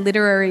Queensland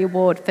Literary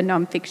Award for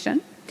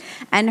Non-Fiction.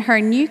 And her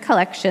new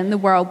collection, The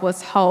World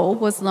Was Whole,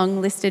 was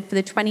longlisted for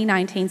the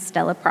 2019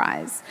 Stella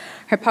Prize.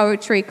 Her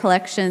poetry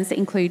collections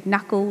include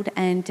Knuckled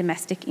and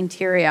Domestic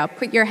Interior.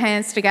 Put your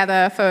hands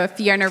together for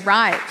Fiona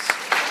Wright.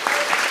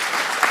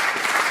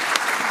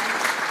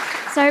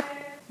 So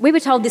we were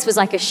told this was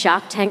like a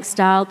Shark Tank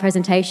style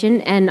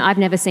presentation, and I've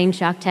never seen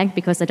Shark Tank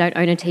because I don't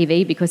own a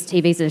TV, because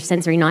TVs are a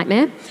sensory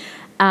nightmare,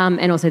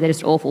 and also they're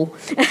just awful.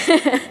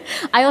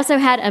 I also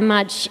had a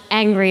much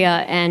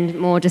angrier and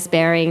more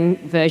despairing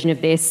version of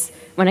this.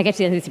 When I get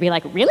to this, to be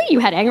like, really? You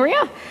had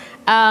angrier?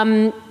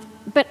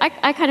 But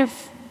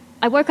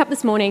I woke up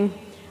this morning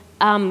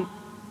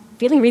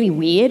feeling really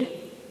weird.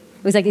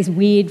 It was like this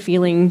weird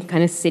feeling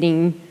kind of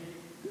sitting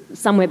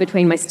somewhere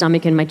between my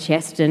stomach and my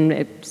chest, and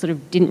it sort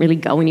of didn't really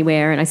go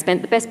anywhere. And I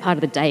spent the best part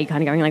of the day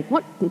kind of going like,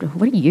 what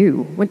are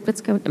you?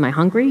 What's going? Am I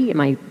hungry? Am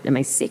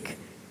I sick?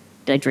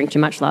 Did I drink too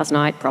much last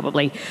night?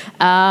 Probably.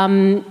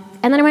 And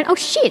then I went, oh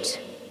shit,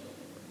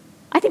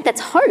 I think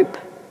that's hope.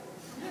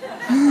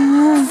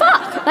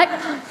 Fuck. Like,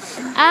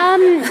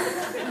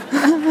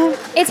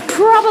 it's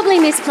probably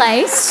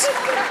misplaced.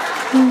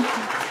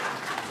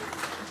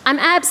 I'm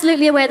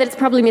absolutely aware that it's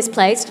probably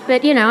misplaced,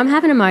 but, I'm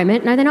having a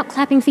moment. No, they're not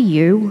clapping for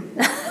you.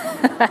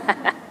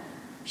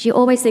 She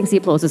always thinks the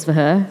applause is for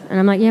her, and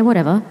I'm like, yeah,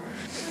 whatever.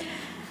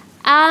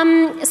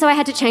 So I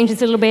had to change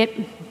this a little bit,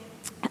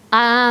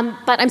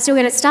 but I'm still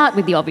going to start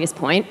with the obvious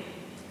point.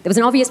 There was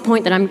an obvious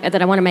point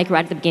that I want to make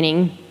right at the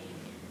beginning.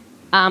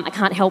 I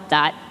can't help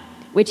that,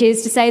 which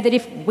is to say that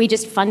if we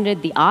just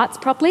funded the arts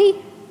properly,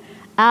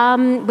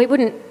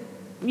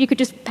 you could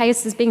just pay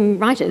us as being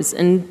writers,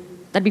 and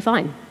that'd be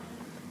fine.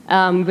 We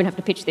wouldn't have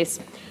to pitch this.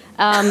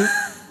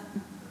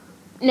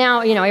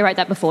 Now, I wrote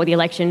that before the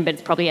election, but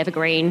it's probably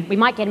evergreen. We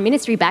might get a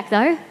ministry back,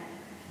 though.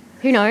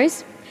 Who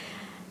knows?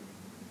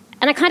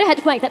 And I kind of had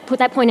to put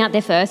that point out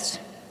there first.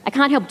 I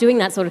can't help doing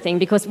that sort of thing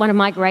because one of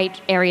my great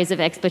areas of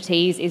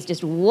expertise is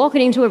just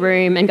walking into a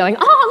room and going,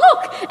 oh,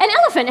 look, an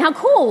elephant, how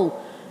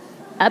cool,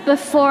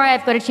 before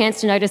I've got a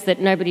chance to notice that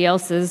nobody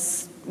else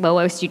is,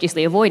 we're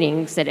studiously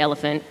avoiding said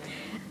elephant,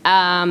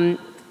 and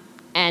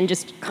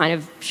just kind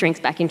of shrinks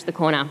back into the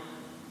corner.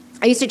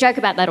 I used to joke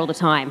about that all the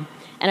time.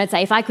 And I'd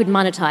say if I could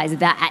monetize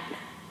that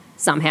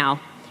somehow,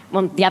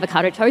 well, the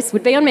avocado toast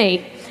would be on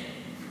me.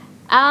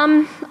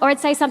 Or I'd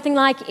say something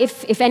like,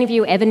 if any of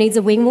you ever needs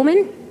a wing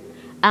woman,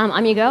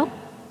 I'm your girl.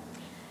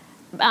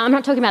 I'm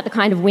not talking about the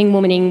kind of wing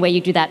womaning where you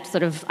do that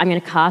sort of, I'm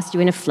going to cast you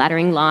in a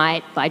flattering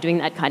light by doing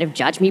that kind of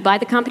judge me by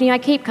the company I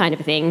keep kind of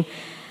thing.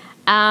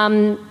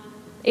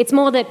 It's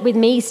more that with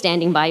me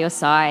standing by your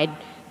side,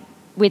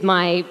 with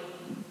my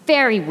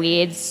very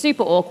weird,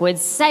 super awkward,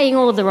 saying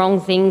all of the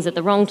wrong things at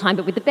the wrong time,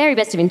 but with the very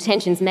best of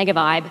intentions, mega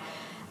vibe.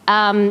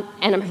 And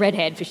I'm a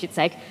redhead, for shit's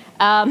sake.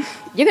 You're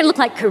going to look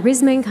like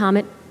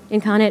charisma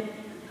incarnate,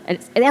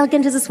 as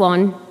elegant as a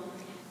swan.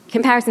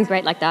 Comparison's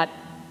great like that.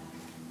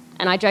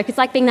 And I joke, it's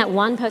like being that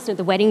one person at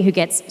the wedding who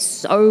gets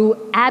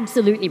so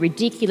absolutely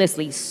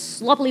ridiculously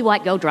sloppily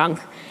white girl drunk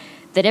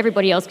that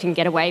everybody else can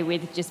get away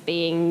with just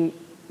being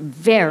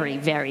very,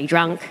 very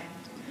drunk.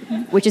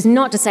 Which is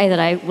not to say that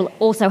I will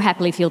also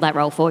happily fill that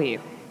role for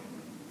you.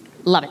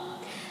 Love it.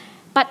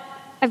 But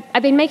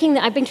I've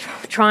been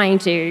trying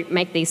to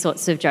make these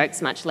sorts of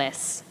jokes much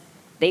less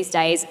these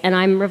days, and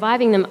I'm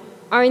reviving them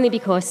only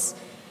because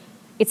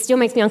it still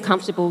makes me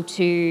uncomfortable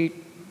to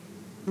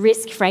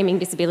risk framing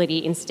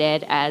disability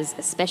instead as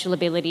a special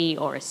ability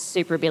or a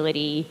super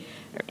ability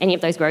or any of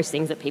those gross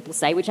things that people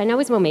say, which I know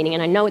is well-meaning,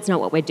 and I know it's not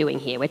what we're doing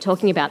here. We're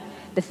talking about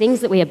the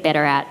things that we are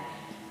better at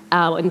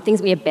and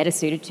things we are better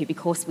suited to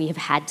because we have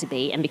had to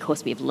be and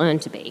because we have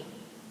learned to be.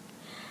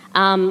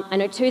 I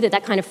know too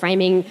that kind of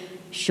framing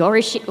sure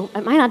as shit...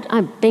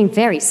 I'm being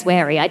very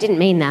sweary. I didn't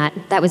mean that.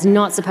 That was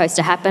not supposed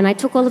to happen. I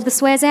took all of the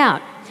swears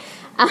out.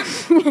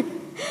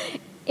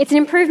 It's an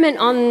improvement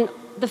on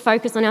the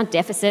focus on our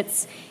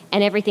deficits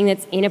and everything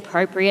that's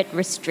inappropriate,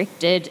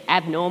 restricted,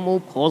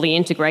 abnormal, poorly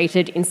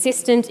integrated,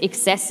 insistent,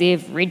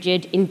 excessive,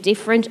 rigid,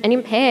 indifferent, and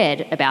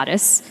impaired about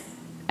us,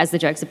 as the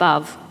jokes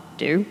above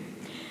do.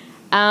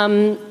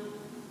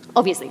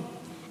 Obviously.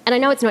 And I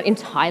know it's not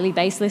entirely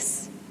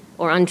baseless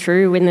or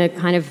untrue in the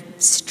kind of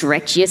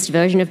stretchiest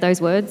version of those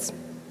words,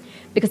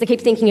 because I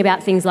keep thinking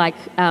about things like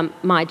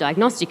my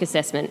diagnostic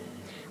assessment,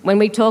 when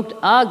we talked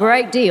a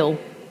great deal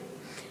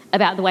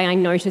about the way I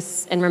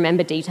notice and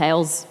remember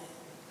details,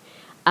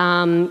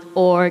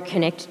 or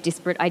connect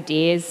disparate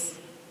ideas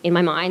in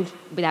my mind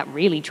without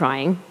really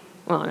trying.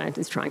 Well, no,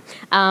 just trying.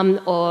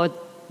 Or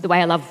the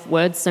way I love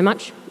words so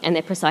much and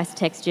their precise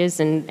textures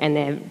and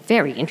their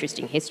very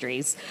interesting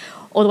histories.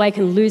 Or the way I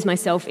can lose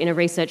myself in a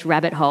research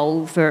rabbit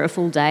hole for a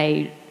full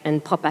day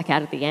and pop back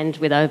out at the end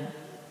with a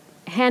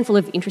handful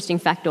of interesting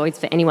factoids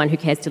for anyone who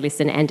cares to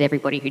listen and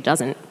everybody who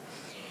doesn't.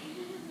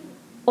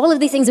 All of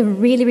these things are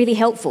really, really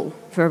helpful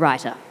for a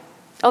writer,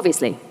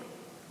 obviously.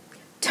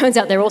 Turns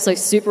out they're also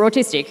super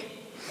autistic.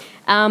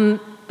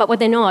 But what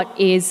they're not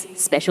is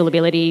special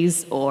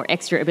abilities or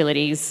extra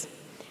abilities.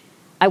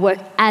 I work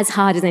as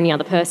hard as any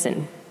other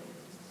person,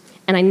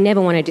 and I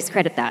never want to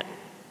discredit that.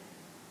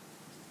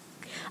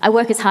 I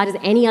work as hard as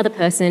any other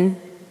person,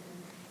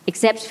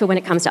 except for when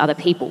it comes to other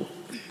people.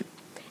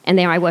 And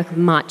there I work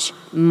much,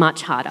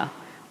 much harder,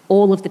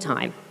 all of the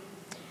time.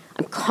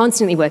 I'm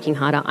constantly working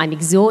harder, I'm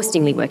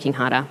exhaustingly working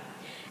harder,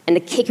 and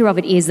the kicker of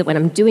it is that when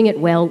I'm doing it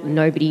well,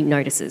 nobody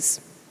notices,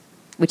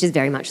 which is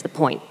very much the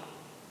point.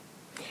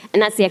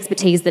 And that's the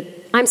expertise that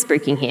I'm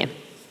spruiking here.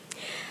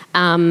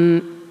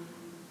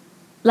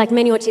 Like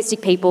many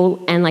autistic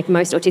people, and like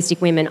most autistic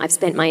women, I've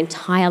spent my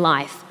entire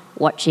life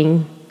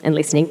watching and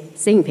listening,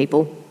 seeing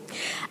people,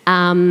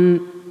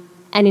 and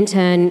in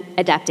turn,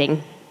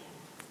 adapting,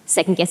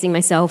 second-guessing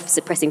myself,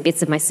 suppressing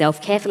bits of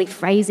myself, carefully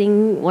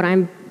phrasing what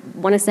I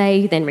want to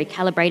say, then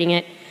recalibrating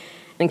it,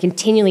 and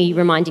continually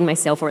reminding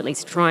myself, or at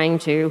least trying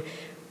to,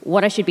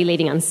 what I should be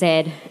leaving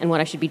unsaid and what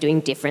I should be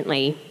doing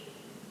differently,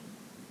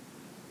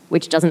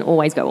 which doesn't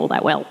always go all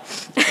that well.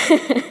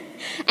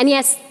 And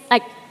yes,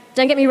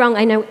 don't get me wrong,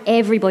 I know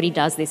everybody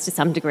does this to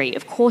some degree.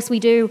 Of course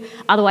we do.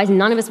 Otherwise,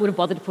 none of us would have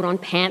bothered to put on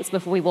pants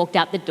before we walked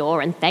out the door.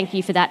 And thank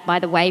you for that, by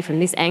the way. From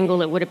this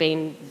angle, it would have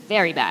been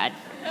very bad.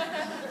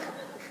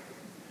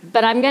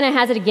 But I'm going to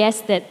hazard a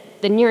guess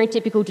that the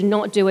neurotypical do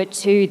not do it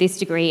to this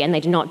degree, and they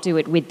do not do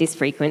it with this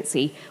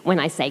frequency. When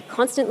I say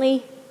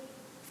constantly,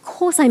 of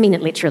course I mean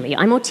it literally.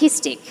 I'm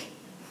autistic.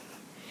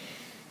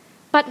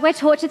 But we're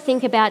taught to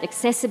think about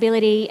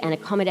accessibility and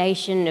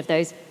accommodation of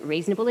those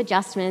reasonable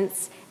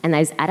adjustments and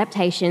those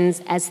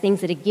adaptations as things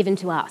that are given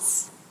to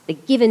us. They're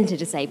given to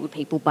disabled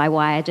people by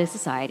wider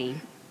society.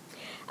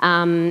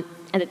 And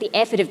that the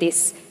effort of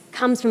this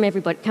comes from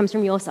everybody, comes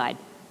from your side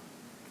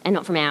and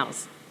not from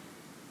ours.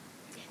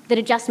 That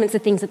adjustments are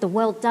things that the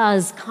world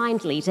does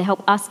kindly to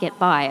help us get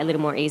by a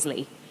little more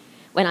easily.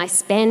 When I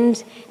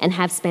spend and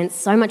have spent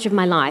so much of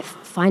my life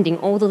finding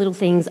all the little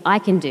things I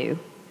can do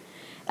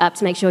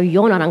to make sure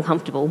you're not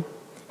uncomfortable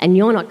and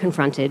you're not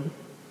confronted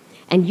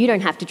and you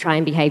don't have to try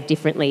and behave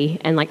differently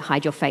and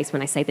hide your face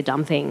when I say the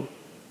dumb thing.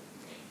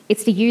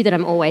 It's for you that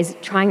I'm always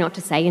trying not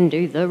to say and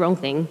do the wrong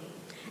thing,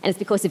 and it's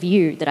because of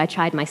you that I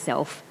tried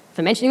myself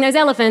for mentioning those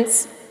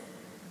elephants.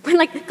 When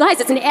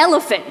guys, it's an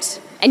elephant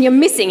and you're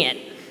missing it.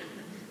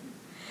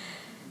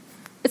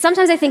 But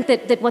sometimes I think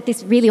that what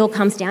this really all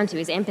comes down to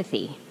is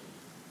empathy.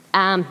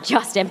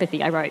 Just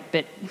empathy, I wrote,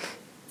 but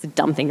it's a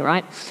dumb thing to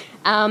write.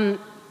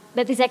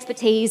 That this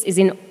expertise is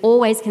in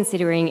always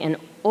considering and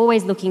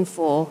always looking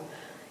for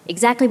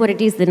exactly what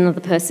it is that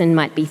another person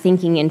might be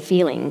thinking and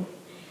feeling,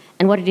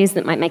 and what it is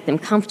that might make them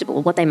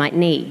comfortable, what they might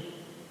need.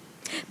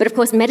 But of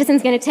course,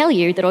 medicine's going to tell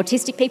you that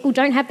autistic people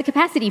don't have the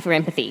capacity for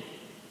empathy.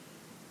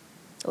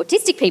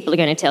 Autistic people are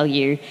going to tell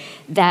you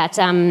that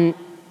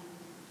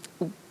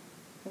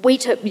we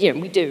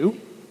do,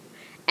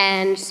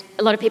 and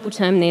a lot of people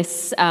term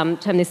this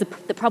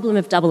the problem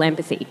of double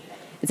empathy.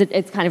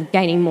 It's kind of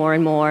gaining more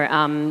and more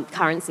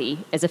currency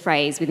as a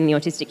phrase within the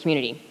autistic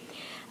community.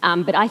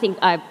 But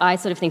I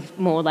sort of think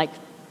more like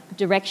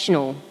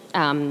directional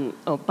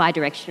or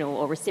bidirectional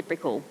or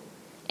reciprocal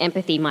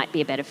empathy might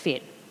be a better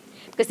fit.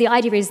 Because the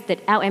idea is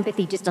that our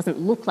empathy just doesn't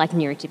look like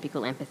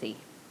neurotypical empathy.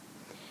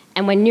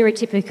 And when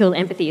neurotypical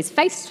empathy is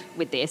faced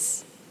with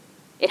this,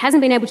 it hasn't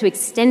been able to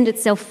extend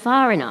itself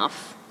far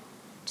enough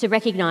to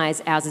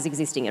recognise ours as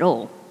existing at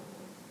all.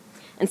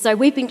 And so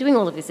we've been doing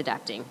all of this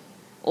adapting,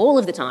 all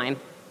of the time.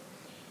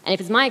 And if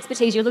it's my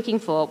expertise you're looking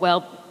for,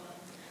 well,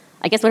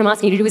 I guess what I'm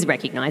asking you to do is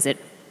recognise it.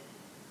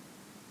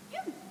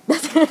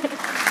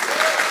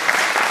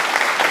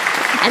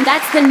 And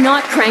that's the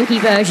not cranky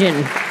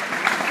version.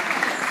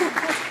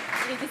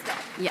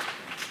 Yeah.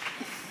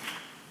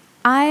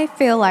 I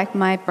feel like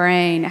my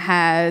brain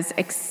has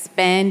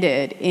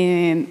expanded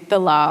in the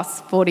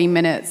last 40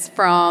 minutes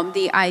from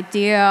the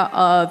idea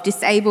of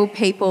disabled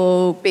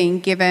people being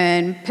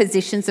given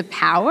positions of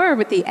power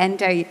with the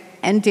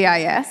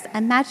NDIS.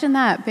 Imagine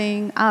that,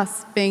 being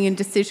us, being in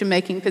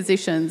decision-making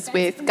positions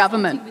with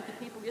government. With the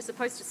people you're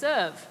supposed to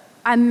serve.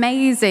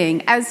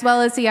 Amazing, as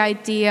well as the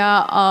idea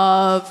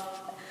of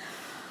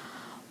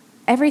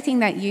everything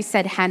that you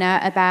said, Hannah,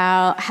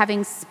 about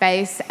having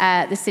space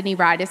at the Sydney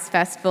Writers'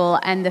 Festival,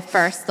 and the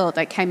first thought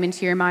that came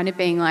into your mind of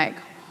being like,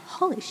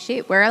 holy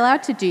shit, we're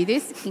allowed to do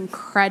this?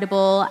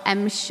 Incredible.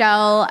 And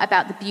Michelle,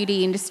 about the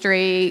beauty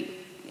industry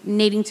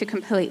needing to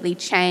completely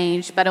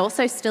change, but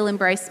also still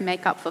embrace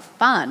makeup for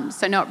fun.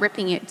 So not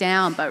ripping it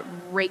down, but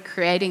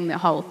recreating the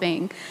whole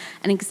thing.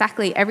 And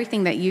exactly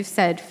everything that you've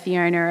said,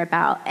 Fiona,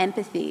 about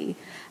empathy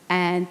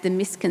and the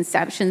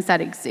misconceptions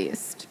that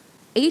exist.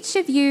 Each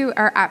of you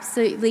are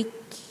absolutely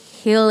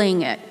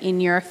killing it in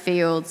your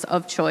fields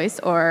of choice,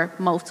 or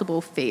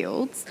multiple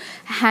fields.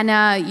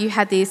 Hannah, you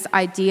had this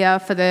idea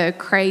for the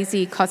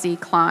Crazy Cozzy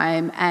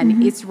Climb,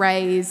 and it's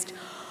raised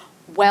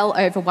well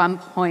over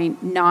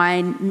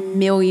 $1.9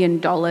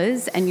 million,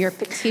 and your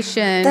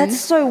petition... That's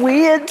so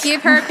weird.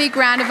 Give her a big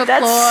round of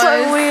applause. That's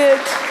so weird.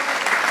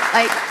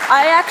 Like,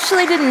 I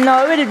actually didn't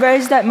know it had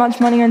raised that much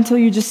money until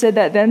you just said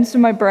that then, so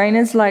my brain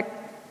is like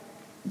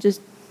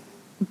just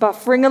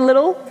buffering a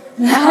little,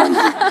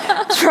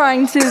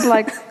 trying to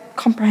like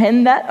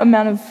comprehend that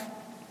amount of,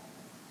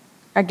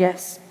 I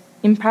guess,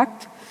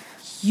 impact.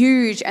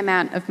 Huge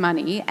amount of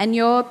money. And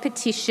your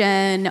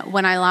petition,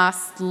 when I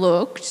last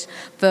looked,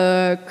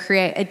 for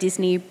Create a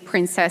Disney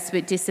Princess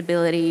with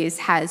Disabilities,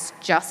 has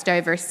just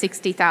over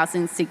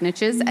 60,000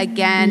 signatures.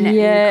 Again,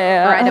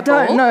 incredible.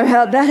 I don't know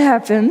how that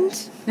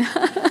happened.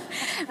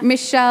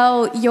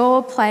 Michelle,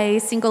 your play,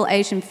 Single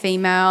Asian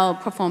Female,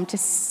 performed to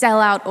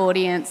sell-out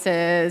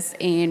audiences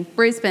in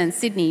Brisbane,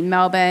 Sydney,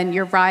 Melbourne.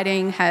 Your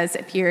writing has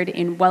appeared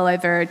in well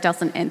over a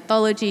dozen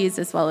anthologies,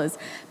 as well as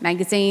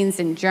magazines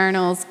and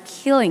journals,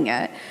 killing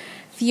it.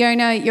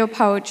 Fiona, your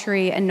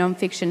poetry and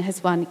non-fiction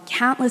has won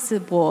countless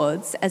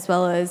awards, as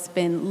well as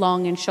been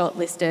long and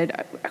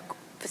shortlisted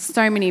for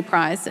so many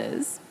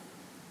prizes.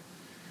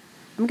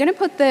 I'm going to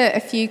put a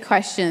few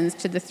questions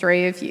to the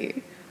three of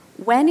you.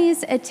 When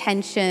is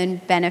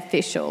attention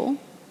beneficial?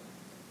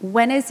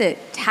 When is it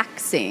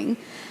taxing?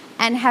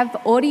 And have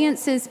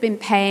audiences been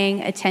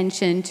paying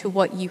attention to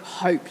what you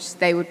hoped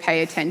they would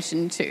pay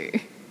attention to?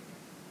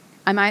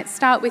 I might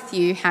start with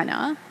you,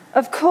 Hannah.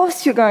 Of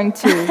course you're going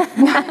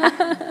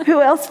to. Who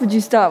else would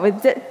you start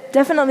with?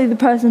 Definitely the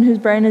person whose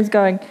brain is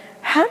going,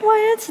 how do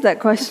I answer that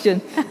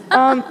question?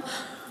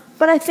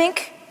 But I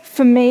think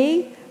for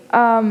me,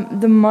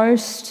 the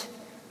most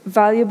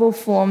valuable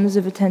forms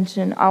of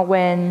attention are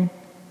when...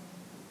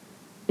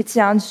 It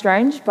sounds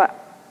strange, but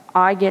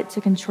I get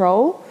to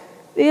control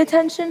the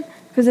attention,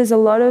 because there's a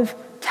lot of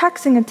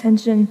taxing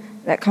attention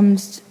that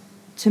comes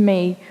to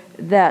me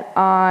that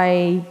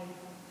I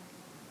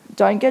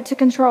don't get to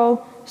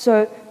control.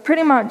 So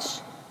pretty much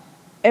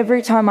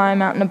every time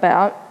I'm out and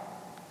about,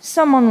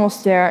 someone will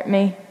stare at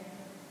me.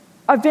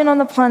 I've been on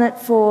the planet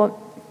for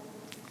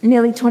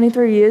nearly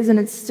 23 years and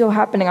it's still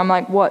happening. I'm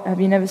like, what, have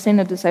you never seen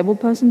a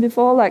disabled person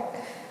before? Like,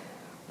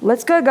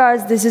 let's go,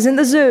 guys, this isn't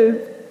the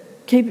zoo.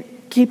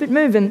 Keep it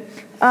moving.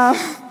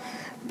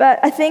 But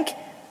I think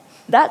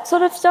that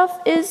sort of stuff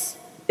is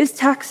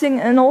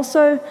taxing, and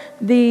also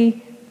the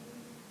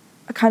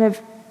kind of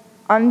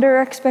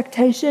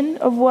under-expectation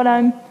of what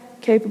I'm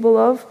capable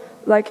of.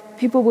 Like,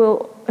 people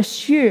will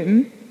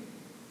assume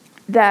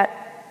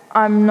that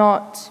I'm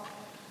not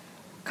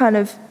kind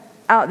of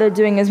out there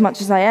doing as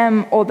much as I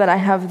am, or that I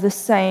have the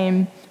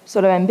same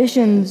sort of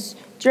ambitions,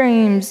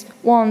 dreams,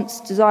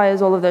 wants,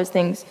 desires, all of those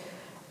things.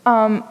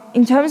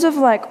 In terms of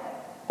like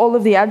all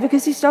of the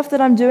advocacy stuff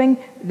that I'm doing,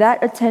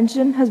 that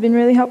attention has been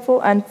really helpful,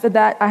 and for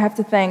that I have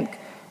to thank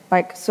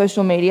like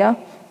social media.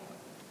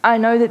 I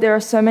know that there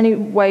are so many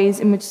ways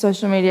in which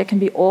social media can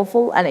be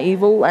awful and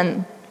evil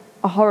and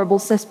a horrible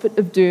cesspit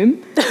of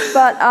doom,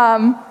 but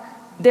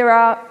there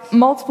are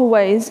multiple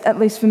ways, at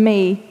least for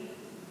me,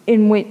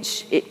 in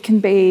which it can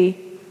be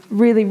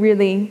really,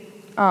 really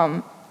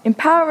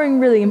empowering,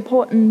 really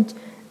important,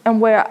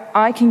 and where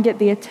I can get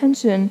the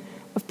attention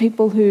of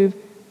people who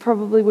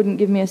probably wouldn't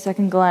give me a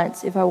second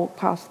glance if I walked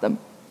past them.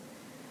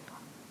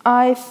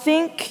 I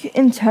think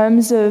in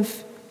terms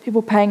of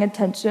people paying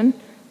attention,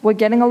 we're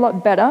getting a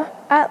lot better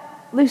at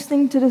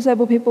listening to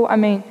disabled people. I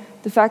mean,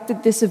 the fact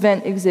that this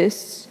event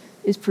exists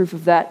is proof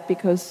of that,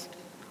 because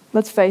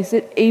let's face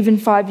it, even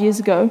 5 years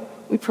ago,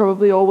 we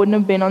probably all wouldn't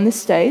have been on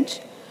this stage.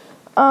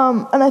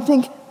 And I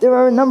think there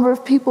are a number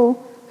of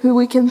people who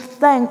we can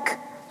thank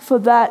for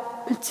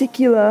that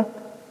particular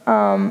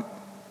kind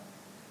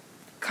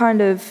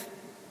of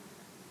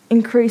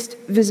increased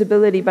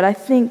visibility. But I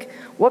think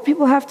what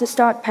people have to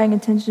start paying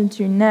attention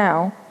to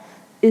now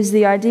is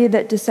the idea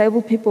that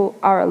disabled people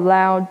are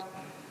allowed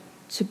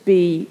to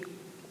be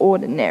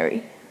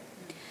ordinary.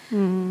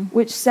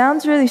 Which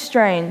sounds really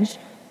strange,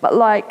 but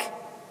like,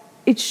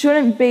 it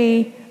shouldn't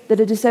be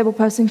that a disabled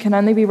person can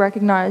only be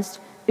recognised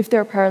if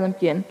they're a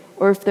Paralympian,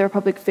 or if they're a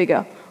public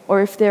figure,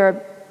 or if they're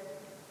a,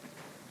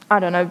 I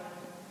don't know,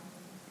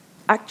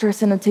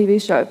 actress in a TV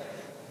show.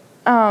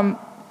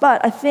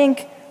 But I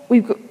think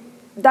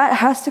that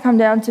has to come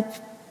down to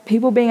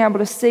people being able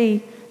to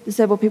see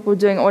disabled people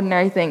doing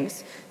ordinary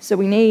things. So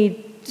we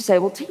need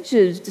disabled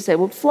teachers,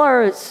 disabled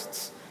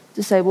florists,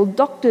 disabled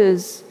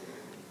doctors.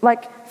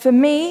 Like, for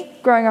me,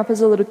 growing up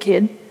as a little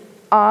kid,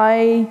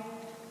 I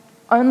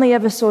only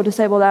ever saw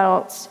disabled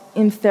adults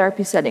in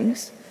therapy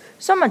settings.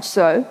 So much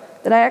so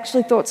that I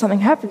actually thought something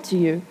happened to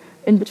you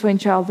in between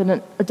childhood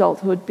and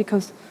adulthood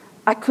because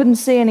I couldn't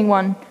see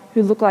anyone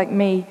who looked like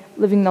me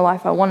living the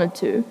life I wanted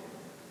to.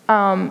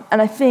 And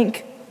I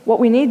think what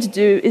we need to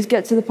do is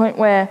get to the point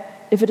where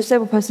if a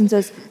disabled person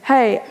says,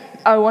 hey,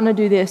 I want to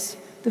do this,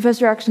 the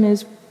first reaction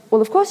is,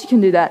 well, of course you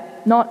can do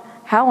that, not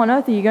how on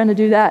earth are you going to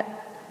do that?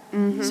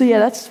 Mm-hmm. So yeah,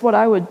 that's what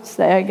I would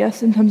say, I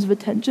guess, in terms of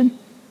attention.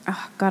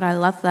 Oh, God, I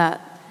love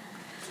that.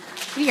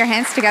 Put your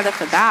hands together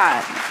for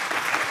that.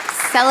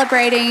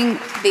 Celebrating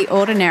the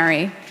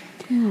ordinary.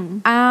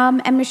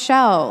 And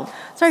Michelle.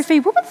 Sorry, Fee,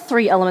 what were the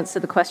 3 elements to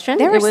the question?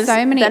 There were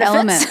so many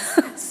benefits.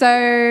 elements. So,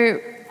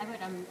 I wrote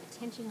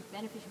attention,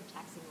 beneficial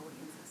taxing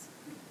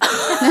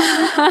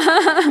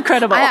audiences.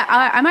 Incredible.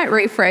 I might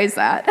rephrase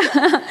that.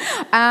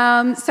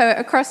 So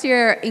across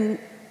your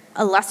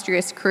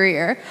illustrious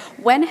career,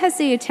 when has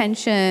the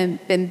attention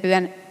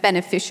been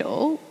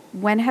beneficial?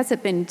 When has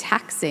it been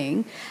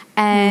taxing?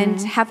 And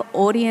have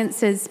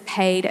audiences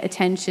paid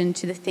attention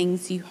to the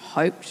things you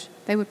hoped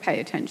they would pay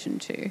attention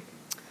to?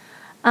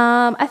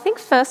 I think,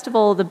 first of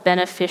all, the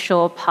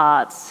beneficial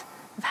parts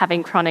of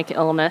having chronic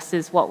illness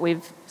is what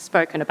we've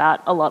spoken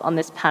about a lot on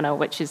this panel,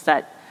 which is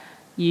that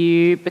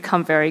you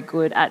become very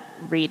good at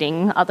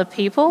reading other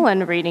people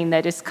and reading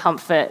their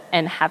discomfort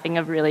and having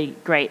a really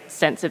great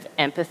sense of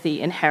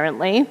empathy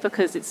inherently,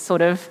 because it's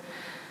sort of,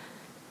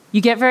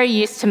 you get very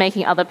used to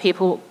making other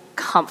people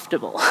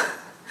comfortable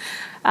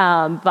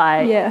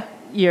by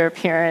your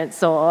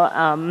appearance or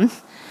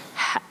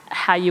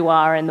how you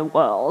are in the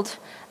world.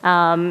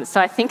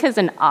 So I think as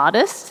an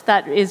artist,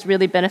 that is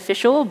really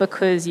beneficial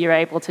because you're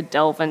able to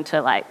delve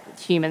into like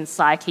human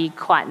psyche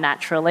quite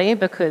naturally,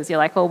 because you're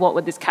like, well, what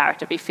would this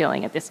character be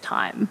feeling at this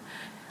time?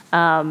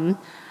 I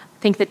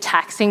think the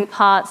taxing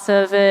parts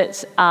of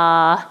it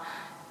are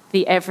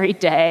the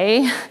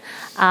everyday.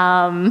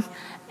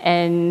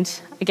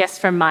 And I guess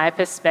from my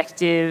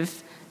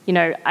perspective, you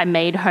know, I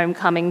made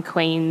Homecoming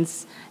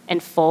Queens and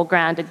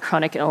foregrounded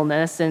chronic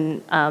illness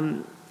and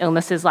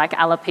illnesses like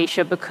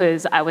alopecia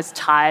because I was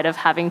tired of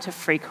having to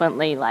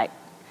frequently, like,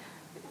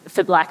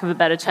 for lack of a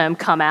better term,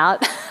 come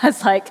out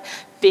as like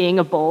being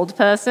a bald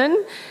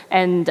person.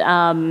 And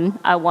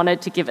I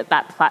wanted to give it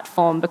that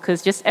platform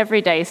because just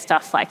everyday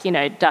stuff like, you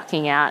know,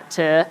 ducking out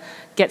to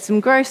get some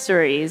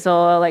groceries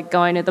or like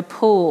going to the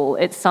pool,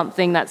 it's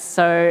something that's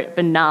so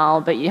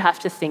banal, but you have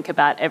to think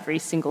about every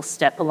single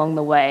step along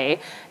the way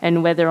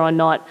and whether or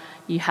not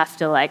you have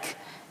to like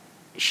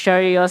show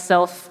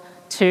yourself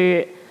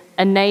to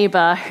a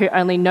neighbour who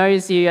only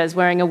knows you as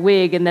wearing a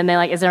wig, and then they're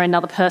like, is there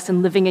another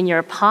person living in your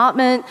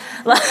apartment?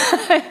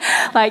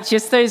 Like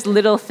just those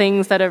little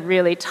things that are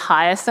really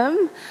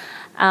tiresome.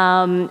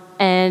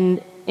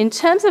 And in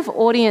terms of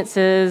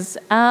audiences,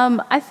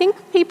 I think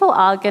people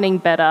are getting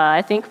better.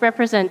 I think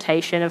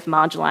representation of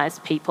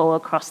marginalised people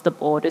across the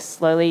board is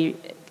slowly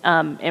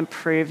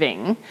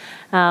improving.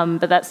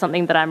 But that's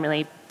something that I'm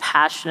really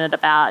passionate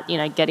about, you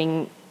know,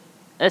 getting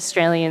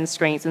Australian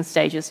screens and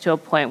stages to a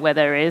point where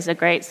there is a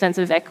great sense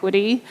of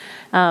equity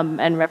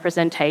and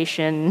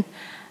representation,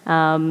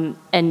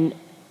 and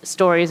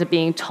stories are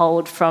being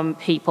told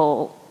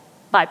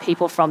by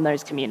people from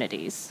those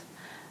communities.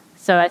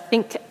 So I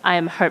think I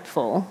am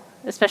hopeful,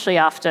 especially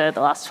after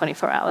the last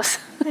 24 hours.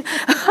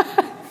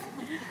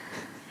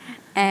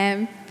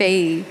 And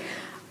Fee,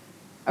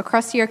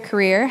 across your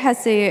career,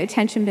 has the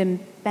attention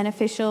been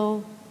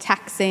beneficial,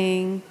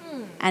 taxing,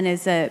 and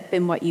has it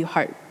been what you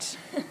hoped?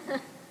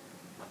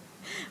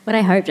 What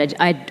I hoped,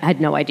 I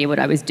had no idea what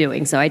I was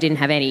doing, so I didn't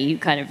have any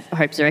kind of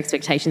hopes or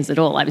expectations at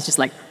all. I was just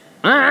like,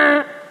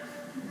 ah!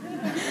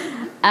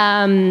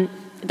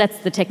 That's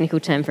the technical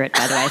term for it,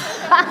 by the way.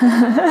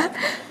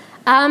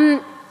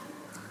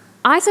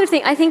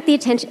 I think the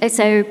attention,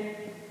 so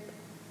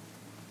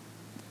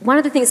one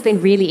of the things that's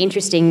been really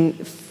interesting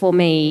for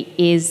me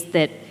is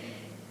that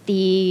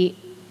the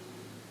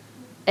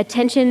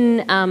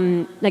attention,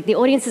 like the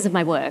audiences of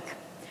my work,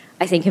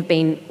 I think have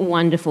been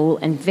wonderful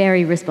and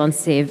very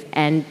responsive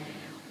and,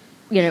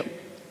 you know,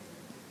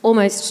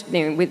 almost,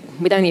 you know,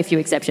 with only a few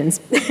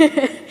exceptions,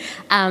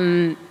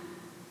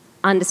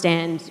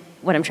 understand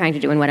what I'm trying to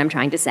do and what I'm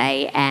trying to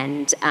say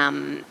and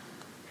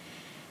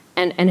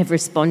have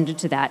responded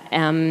to that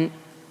in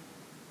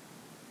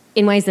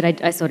ways that I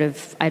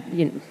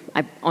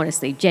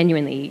honestly,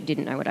 genuinely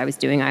didn't know what I was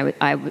doing.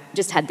 I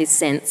just had this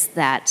sense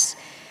that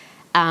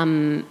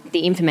the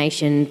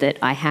information that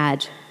I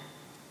had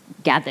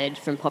gathered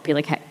from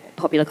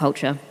popular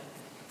culture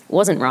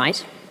wasn't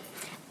right,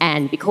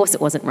 and because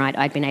it wasn't right,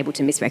 I'd been able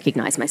to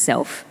misrecognise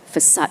myself for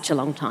such a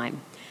long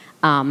time,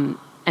 and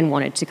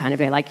wanted to kind of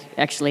go like,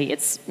 actually,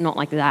 it's not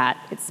like that.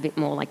 It's a bit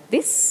more like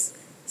this.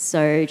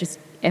 So just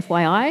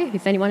FYI,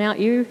 if anyone out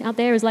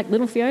there is like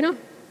little Fiona, you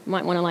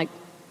might want to like,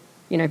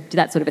 you know, do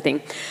that sort of a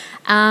thing.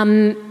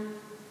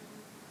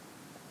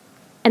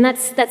 And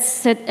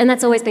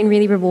that's always been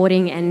really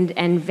rewarding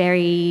and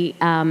very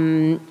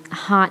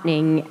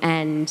heartening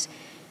and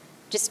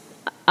just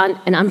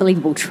an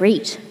unbelievable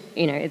treat.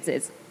 You know,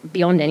 it's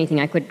beyond anything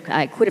I could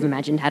have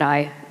imagined had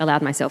I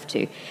allowed myself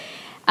to.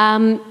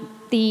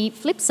 The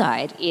flip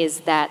side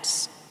is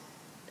that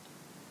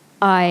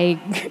I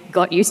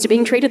got used to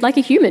being treated like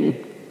a human,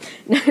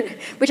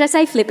 which I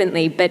say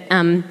flippantly, but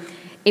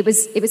it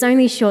was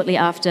only shortly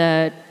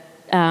after,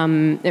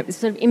 it was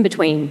sort of in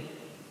between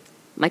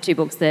my two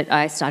books that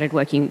I started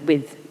working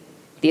with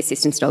the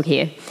assistance dog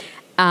here,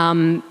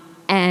 and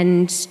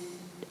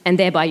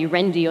thereby you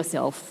render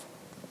yourself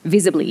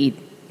visibly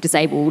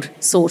disabled,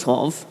 sort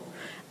of,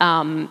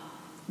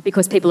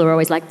 because people are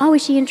always like, "Oh,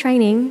 is she in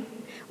training?"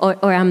 Or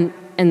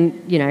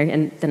and you know,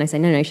 and then I say,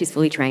 "No, she's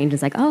fully trained."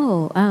 It's like,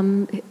 "Oh,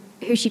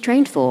 who's she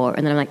trained for?"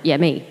 And then I'm like, "Yeah,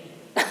 me."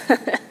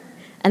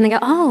 And they go,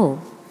 "Oh."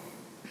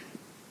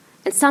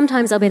 And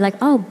sometimes I'll be like,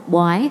 "Oh,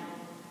 why?"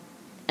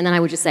 And then I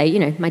would just say, you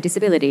know, my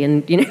disability,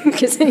 and you know,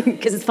 because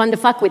it's fun to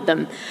fuck with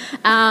them.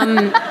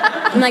 I'm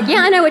like,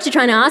 "Yeah, I know what you're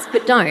trying to ask,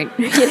 but don't."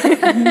 You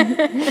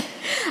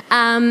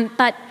know?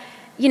 But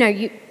you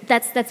know,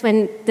 that's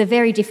when the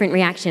very different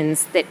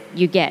reactions that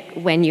you get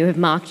when you have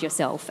marked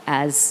yourself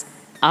as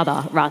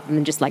other, rather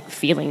than just like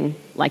feeling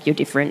like you're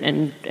different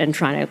and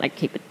trying to like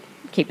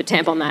keep a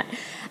tamp on that,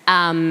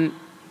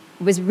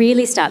 was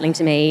really startling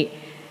to me.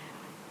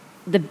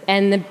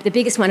 The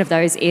biggest one of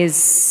those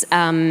is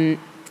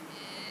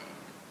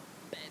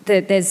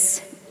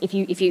there's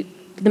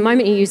the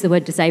moment you use the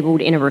word disabled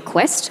in a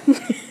request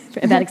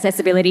about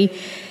accessibility,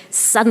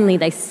 suddenly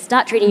they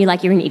start treating you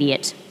like you're an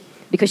idiot.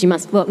 Because you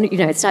must, well, you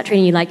know, start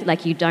treating you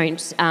like you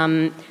don't,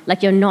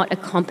 like you're not a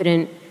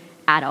competent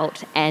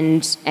adult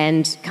and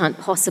can't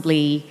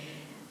possibly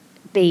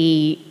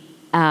be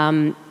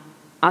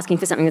asking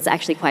for something that's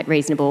actually quite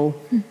reasonable,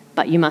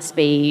 but you must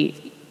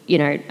be, you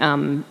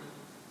know,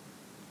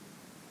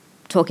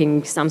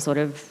 talking some sort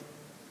of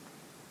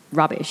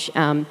rubbish.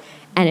 And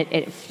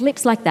it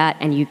flips like that,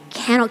 and you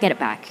cannot get it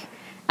back.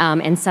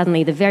 And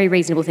suddenly the very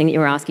reasonable thing that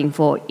you're asking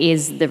for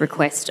is the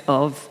request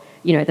of,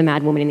 you know, the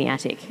mad woman in the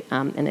attic,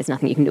 and there's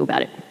nothing you can do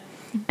about it.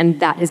 And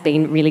that has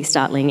been really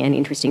startling and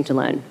interesting to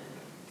learn.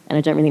 And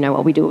I don't really know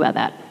what we do about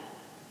that.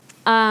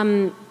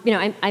 You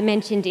know, I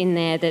mentioned in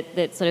there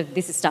that sort of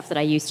this is stuff that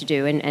I used to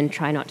do and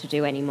try not to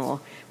do anymore,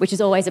 which is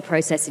always a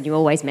process, and you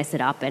always mess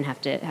it up and have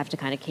to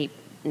kind of keep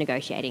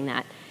negotiating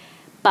that.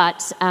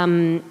 But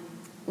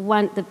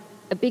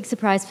a big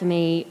surprise for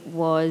me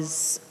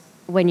was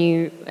when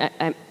you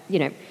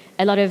know,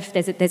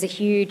 there's a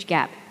huge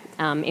gap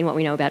in what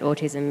we know about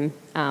autism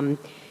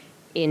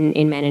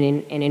in men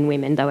and in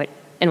women,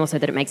 and also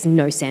that it makes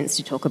no sense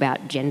to talk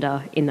about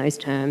gender in those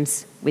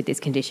terms with this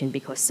condition,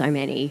 because so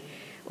many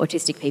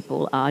autistic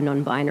people are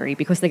non-binary,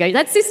 because they go,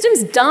 "That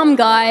system's dumb,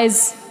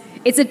 guys.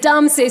 It's a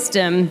dumb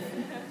system.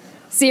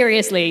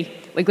 Seriously,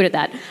 we're good at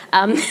that."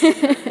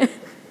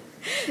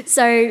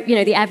 So, you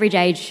know, the average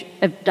age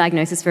of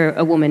diagnosis for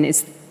a woman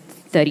is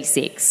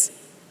 36,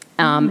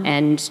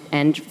 and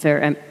for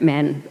a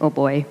man or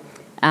boy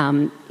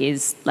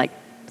is like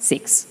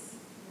 6.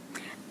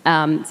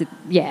 So,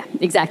 yeah,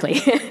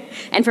 exactly.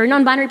 And for a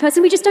non-binary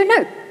person, we just don't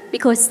know,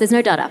 because there's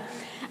no data.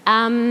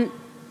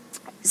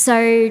 So,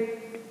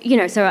 you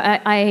know, so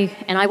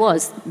I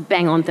was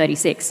bang on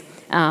 36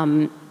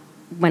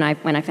 when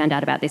I found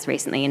out about this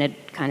recently, and had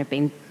kind of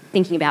been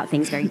thinking about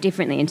things very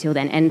differently until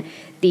then. And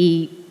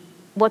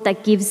what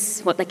that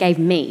gave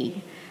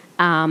me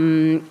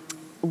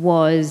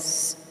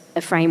was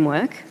a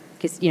framework,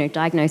 because, you know,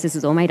 diagnosis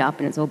is all made up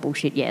and it's all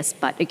bullshit, yes,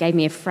 but it gave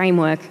me a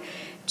framework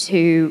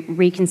to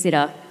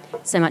reconsider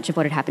so much of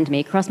what had happened to me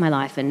across my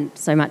life, and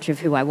so much of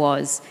who I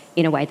was,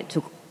 in a way that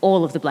took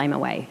all of the blame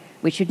away,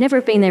 which should never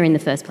have been there in the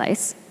first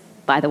place,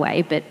 by the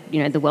way, but,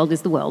 you know, the world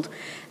is the world.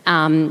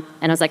 And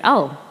I was like,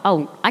 oh,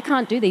 I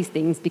can't do these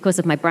things because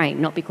of my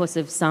brain, not because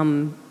of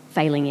some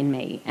failing in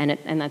me, and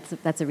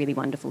that's a really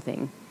wonderful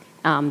thing,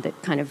 that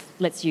kind of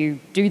lets you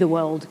do the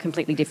world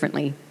completely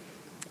differently.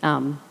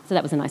 So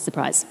that was a nice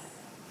surprise.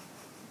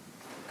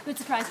 Good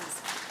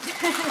surprises.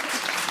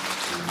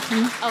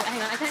 Oh,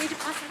 hang on, I don't need to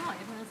pass it on.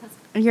 Everyone else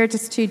has... You're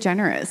just too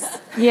generous.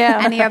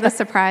 Yeah. Any other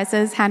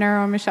surprises,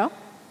 Hannah or Michelle?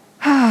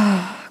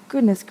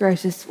 Goodness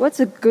gracious, what's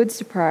a good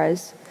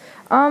surprise?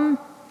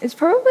 It's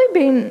probably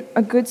been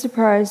a good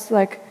surprise,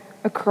 like,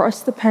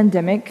 across the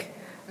pandemic,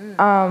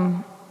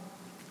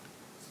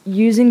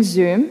 using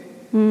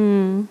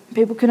Zoom.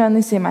 People could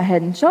only see my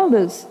head and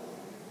shoulders,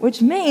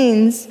 which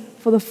means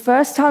for the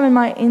first time in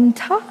my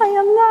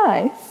entire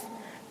life,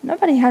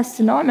 nobody has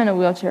to know I'm in a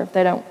wheelchair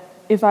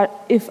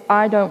if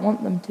I don't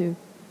want them to.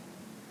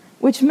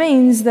 Which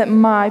means that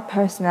my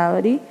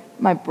personality,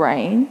 my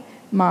brain,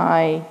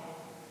 my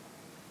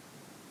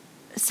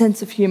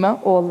sense of humour,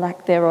 or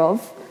lack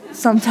thereof,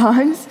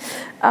 sometimes,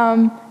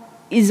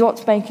 is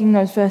what's making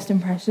those first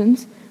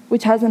impressions,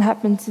 which hasn't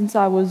happened since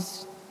I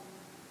was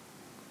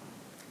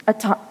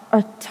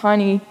a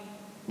tiny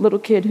little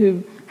kid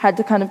who had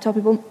to kind of tell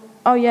people,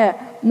 "Oh yeah,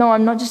 no,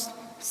 I'm not just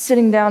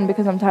sitting down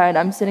because I'm tired.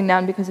 I'm sitting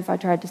down because if I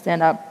tried to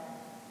stand up,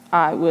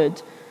 I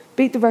would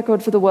beat the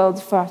record for the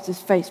world's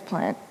fastest face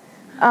plant."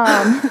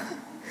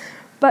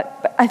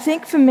 But I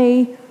think for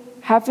me,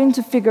 having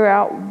to figure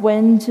out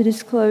when to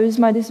disclose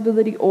my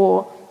disability, or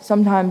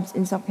sometimes,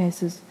 in some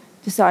cases,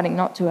 deciding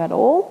not to at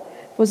all,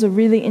 was a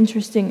really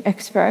interesting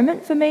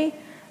experiment for me.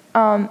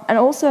 And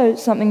also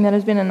something that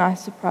has been a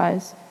nice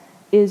surprise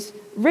is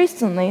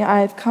recently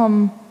I've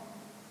come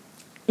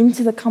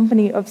into the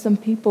company of some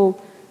people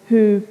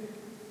who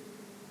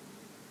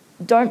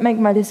don't make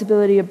my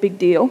disability a big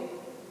deal,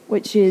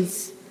 which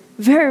is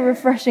very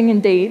refreshing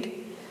indeed.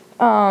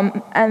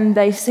 And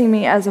they see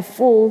me as a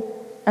full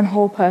and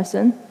whole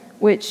person,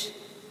 which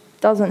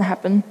doesn't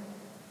happen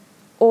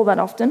all that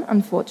often,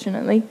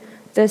 unfortunately.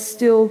 There's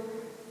still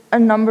a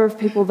number of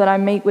people that I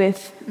meet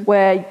with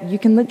where you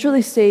can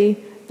literally see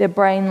their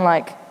brain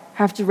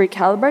have to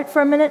recalibrate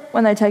for a minute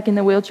when they take in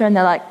the wheelchair, and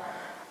they're like,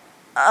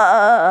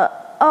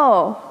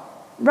 oh,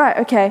 right,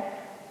 okay.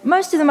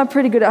 Most of them are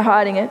pretty good at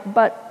hiding it,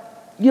 but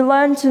you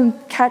learn to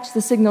catch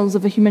the signals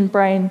of a human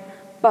brain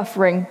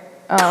buffering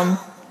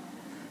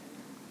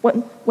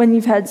when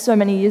you've had so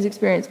many years'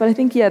 experience. But I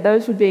think,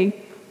 those would be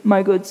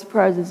my good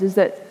surprises, is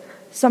that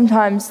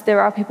sometimes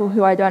there are people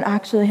who I don't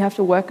actually have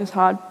to work as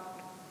hard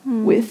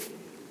with.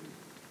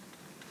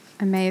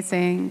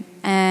 Amazing.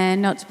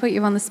 And not to put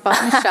you on the spot,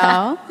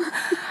 Michelle.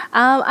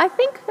 I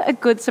think a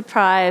good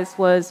surprise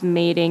was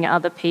meeting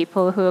other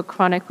people who are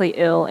chronically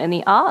ill in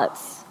the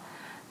arts,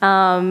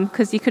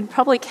 because you could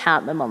probably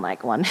count them on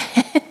one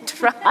hand,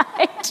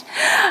 right?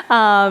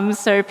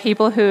 So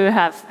people who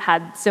have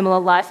had similar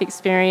life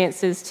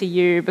experiences to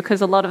you,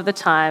 because a lot of the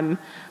time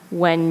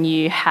when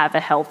you have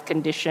a health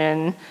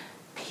condition,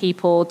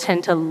 people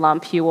tend to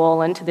lump you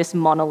all into this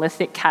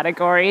monolithic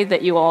category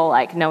that you all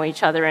know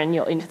each other and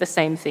you're into the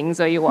same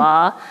things, or you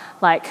are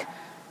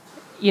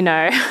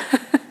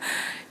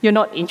you're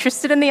not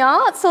interested in the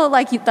arts, or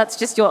that's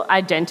just your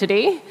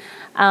identity.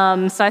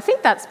 So I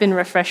think that's been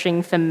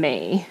refreshing for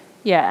me.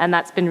 Yeah, and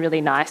that's been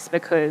really nice,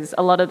 because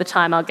a lot of the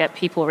time I'll get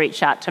people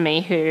reach out to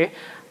me who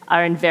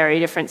are in very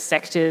different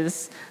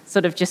sectors,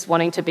 sort of just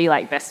wanting to be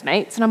best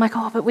mates. And I'm like,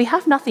 oh, but we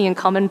have nothing in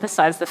common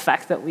besides the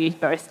fact that we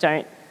both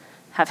don't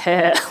have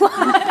hair.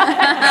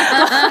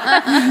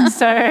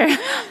 So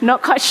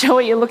not quite sure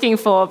what you're looking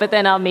for, but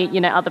then I'll meet,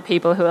 other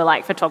people who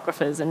are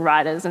photographers and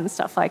writers and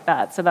stuff like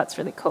that. So that's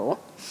really cool.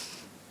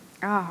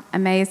 Oh,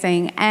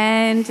 amazing.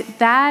 And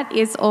that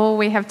is all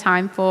we have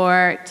time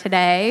for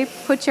today.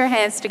 Put your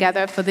hands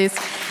together for this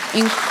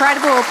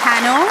incredible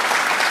panel.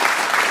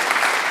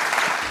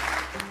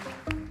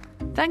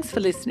 Thanks for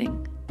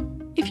listening.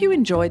 If you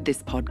enjoyed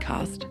this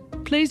podcast,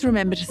 please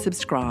remember to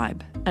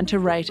subscribe and to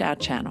rate our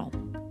channel.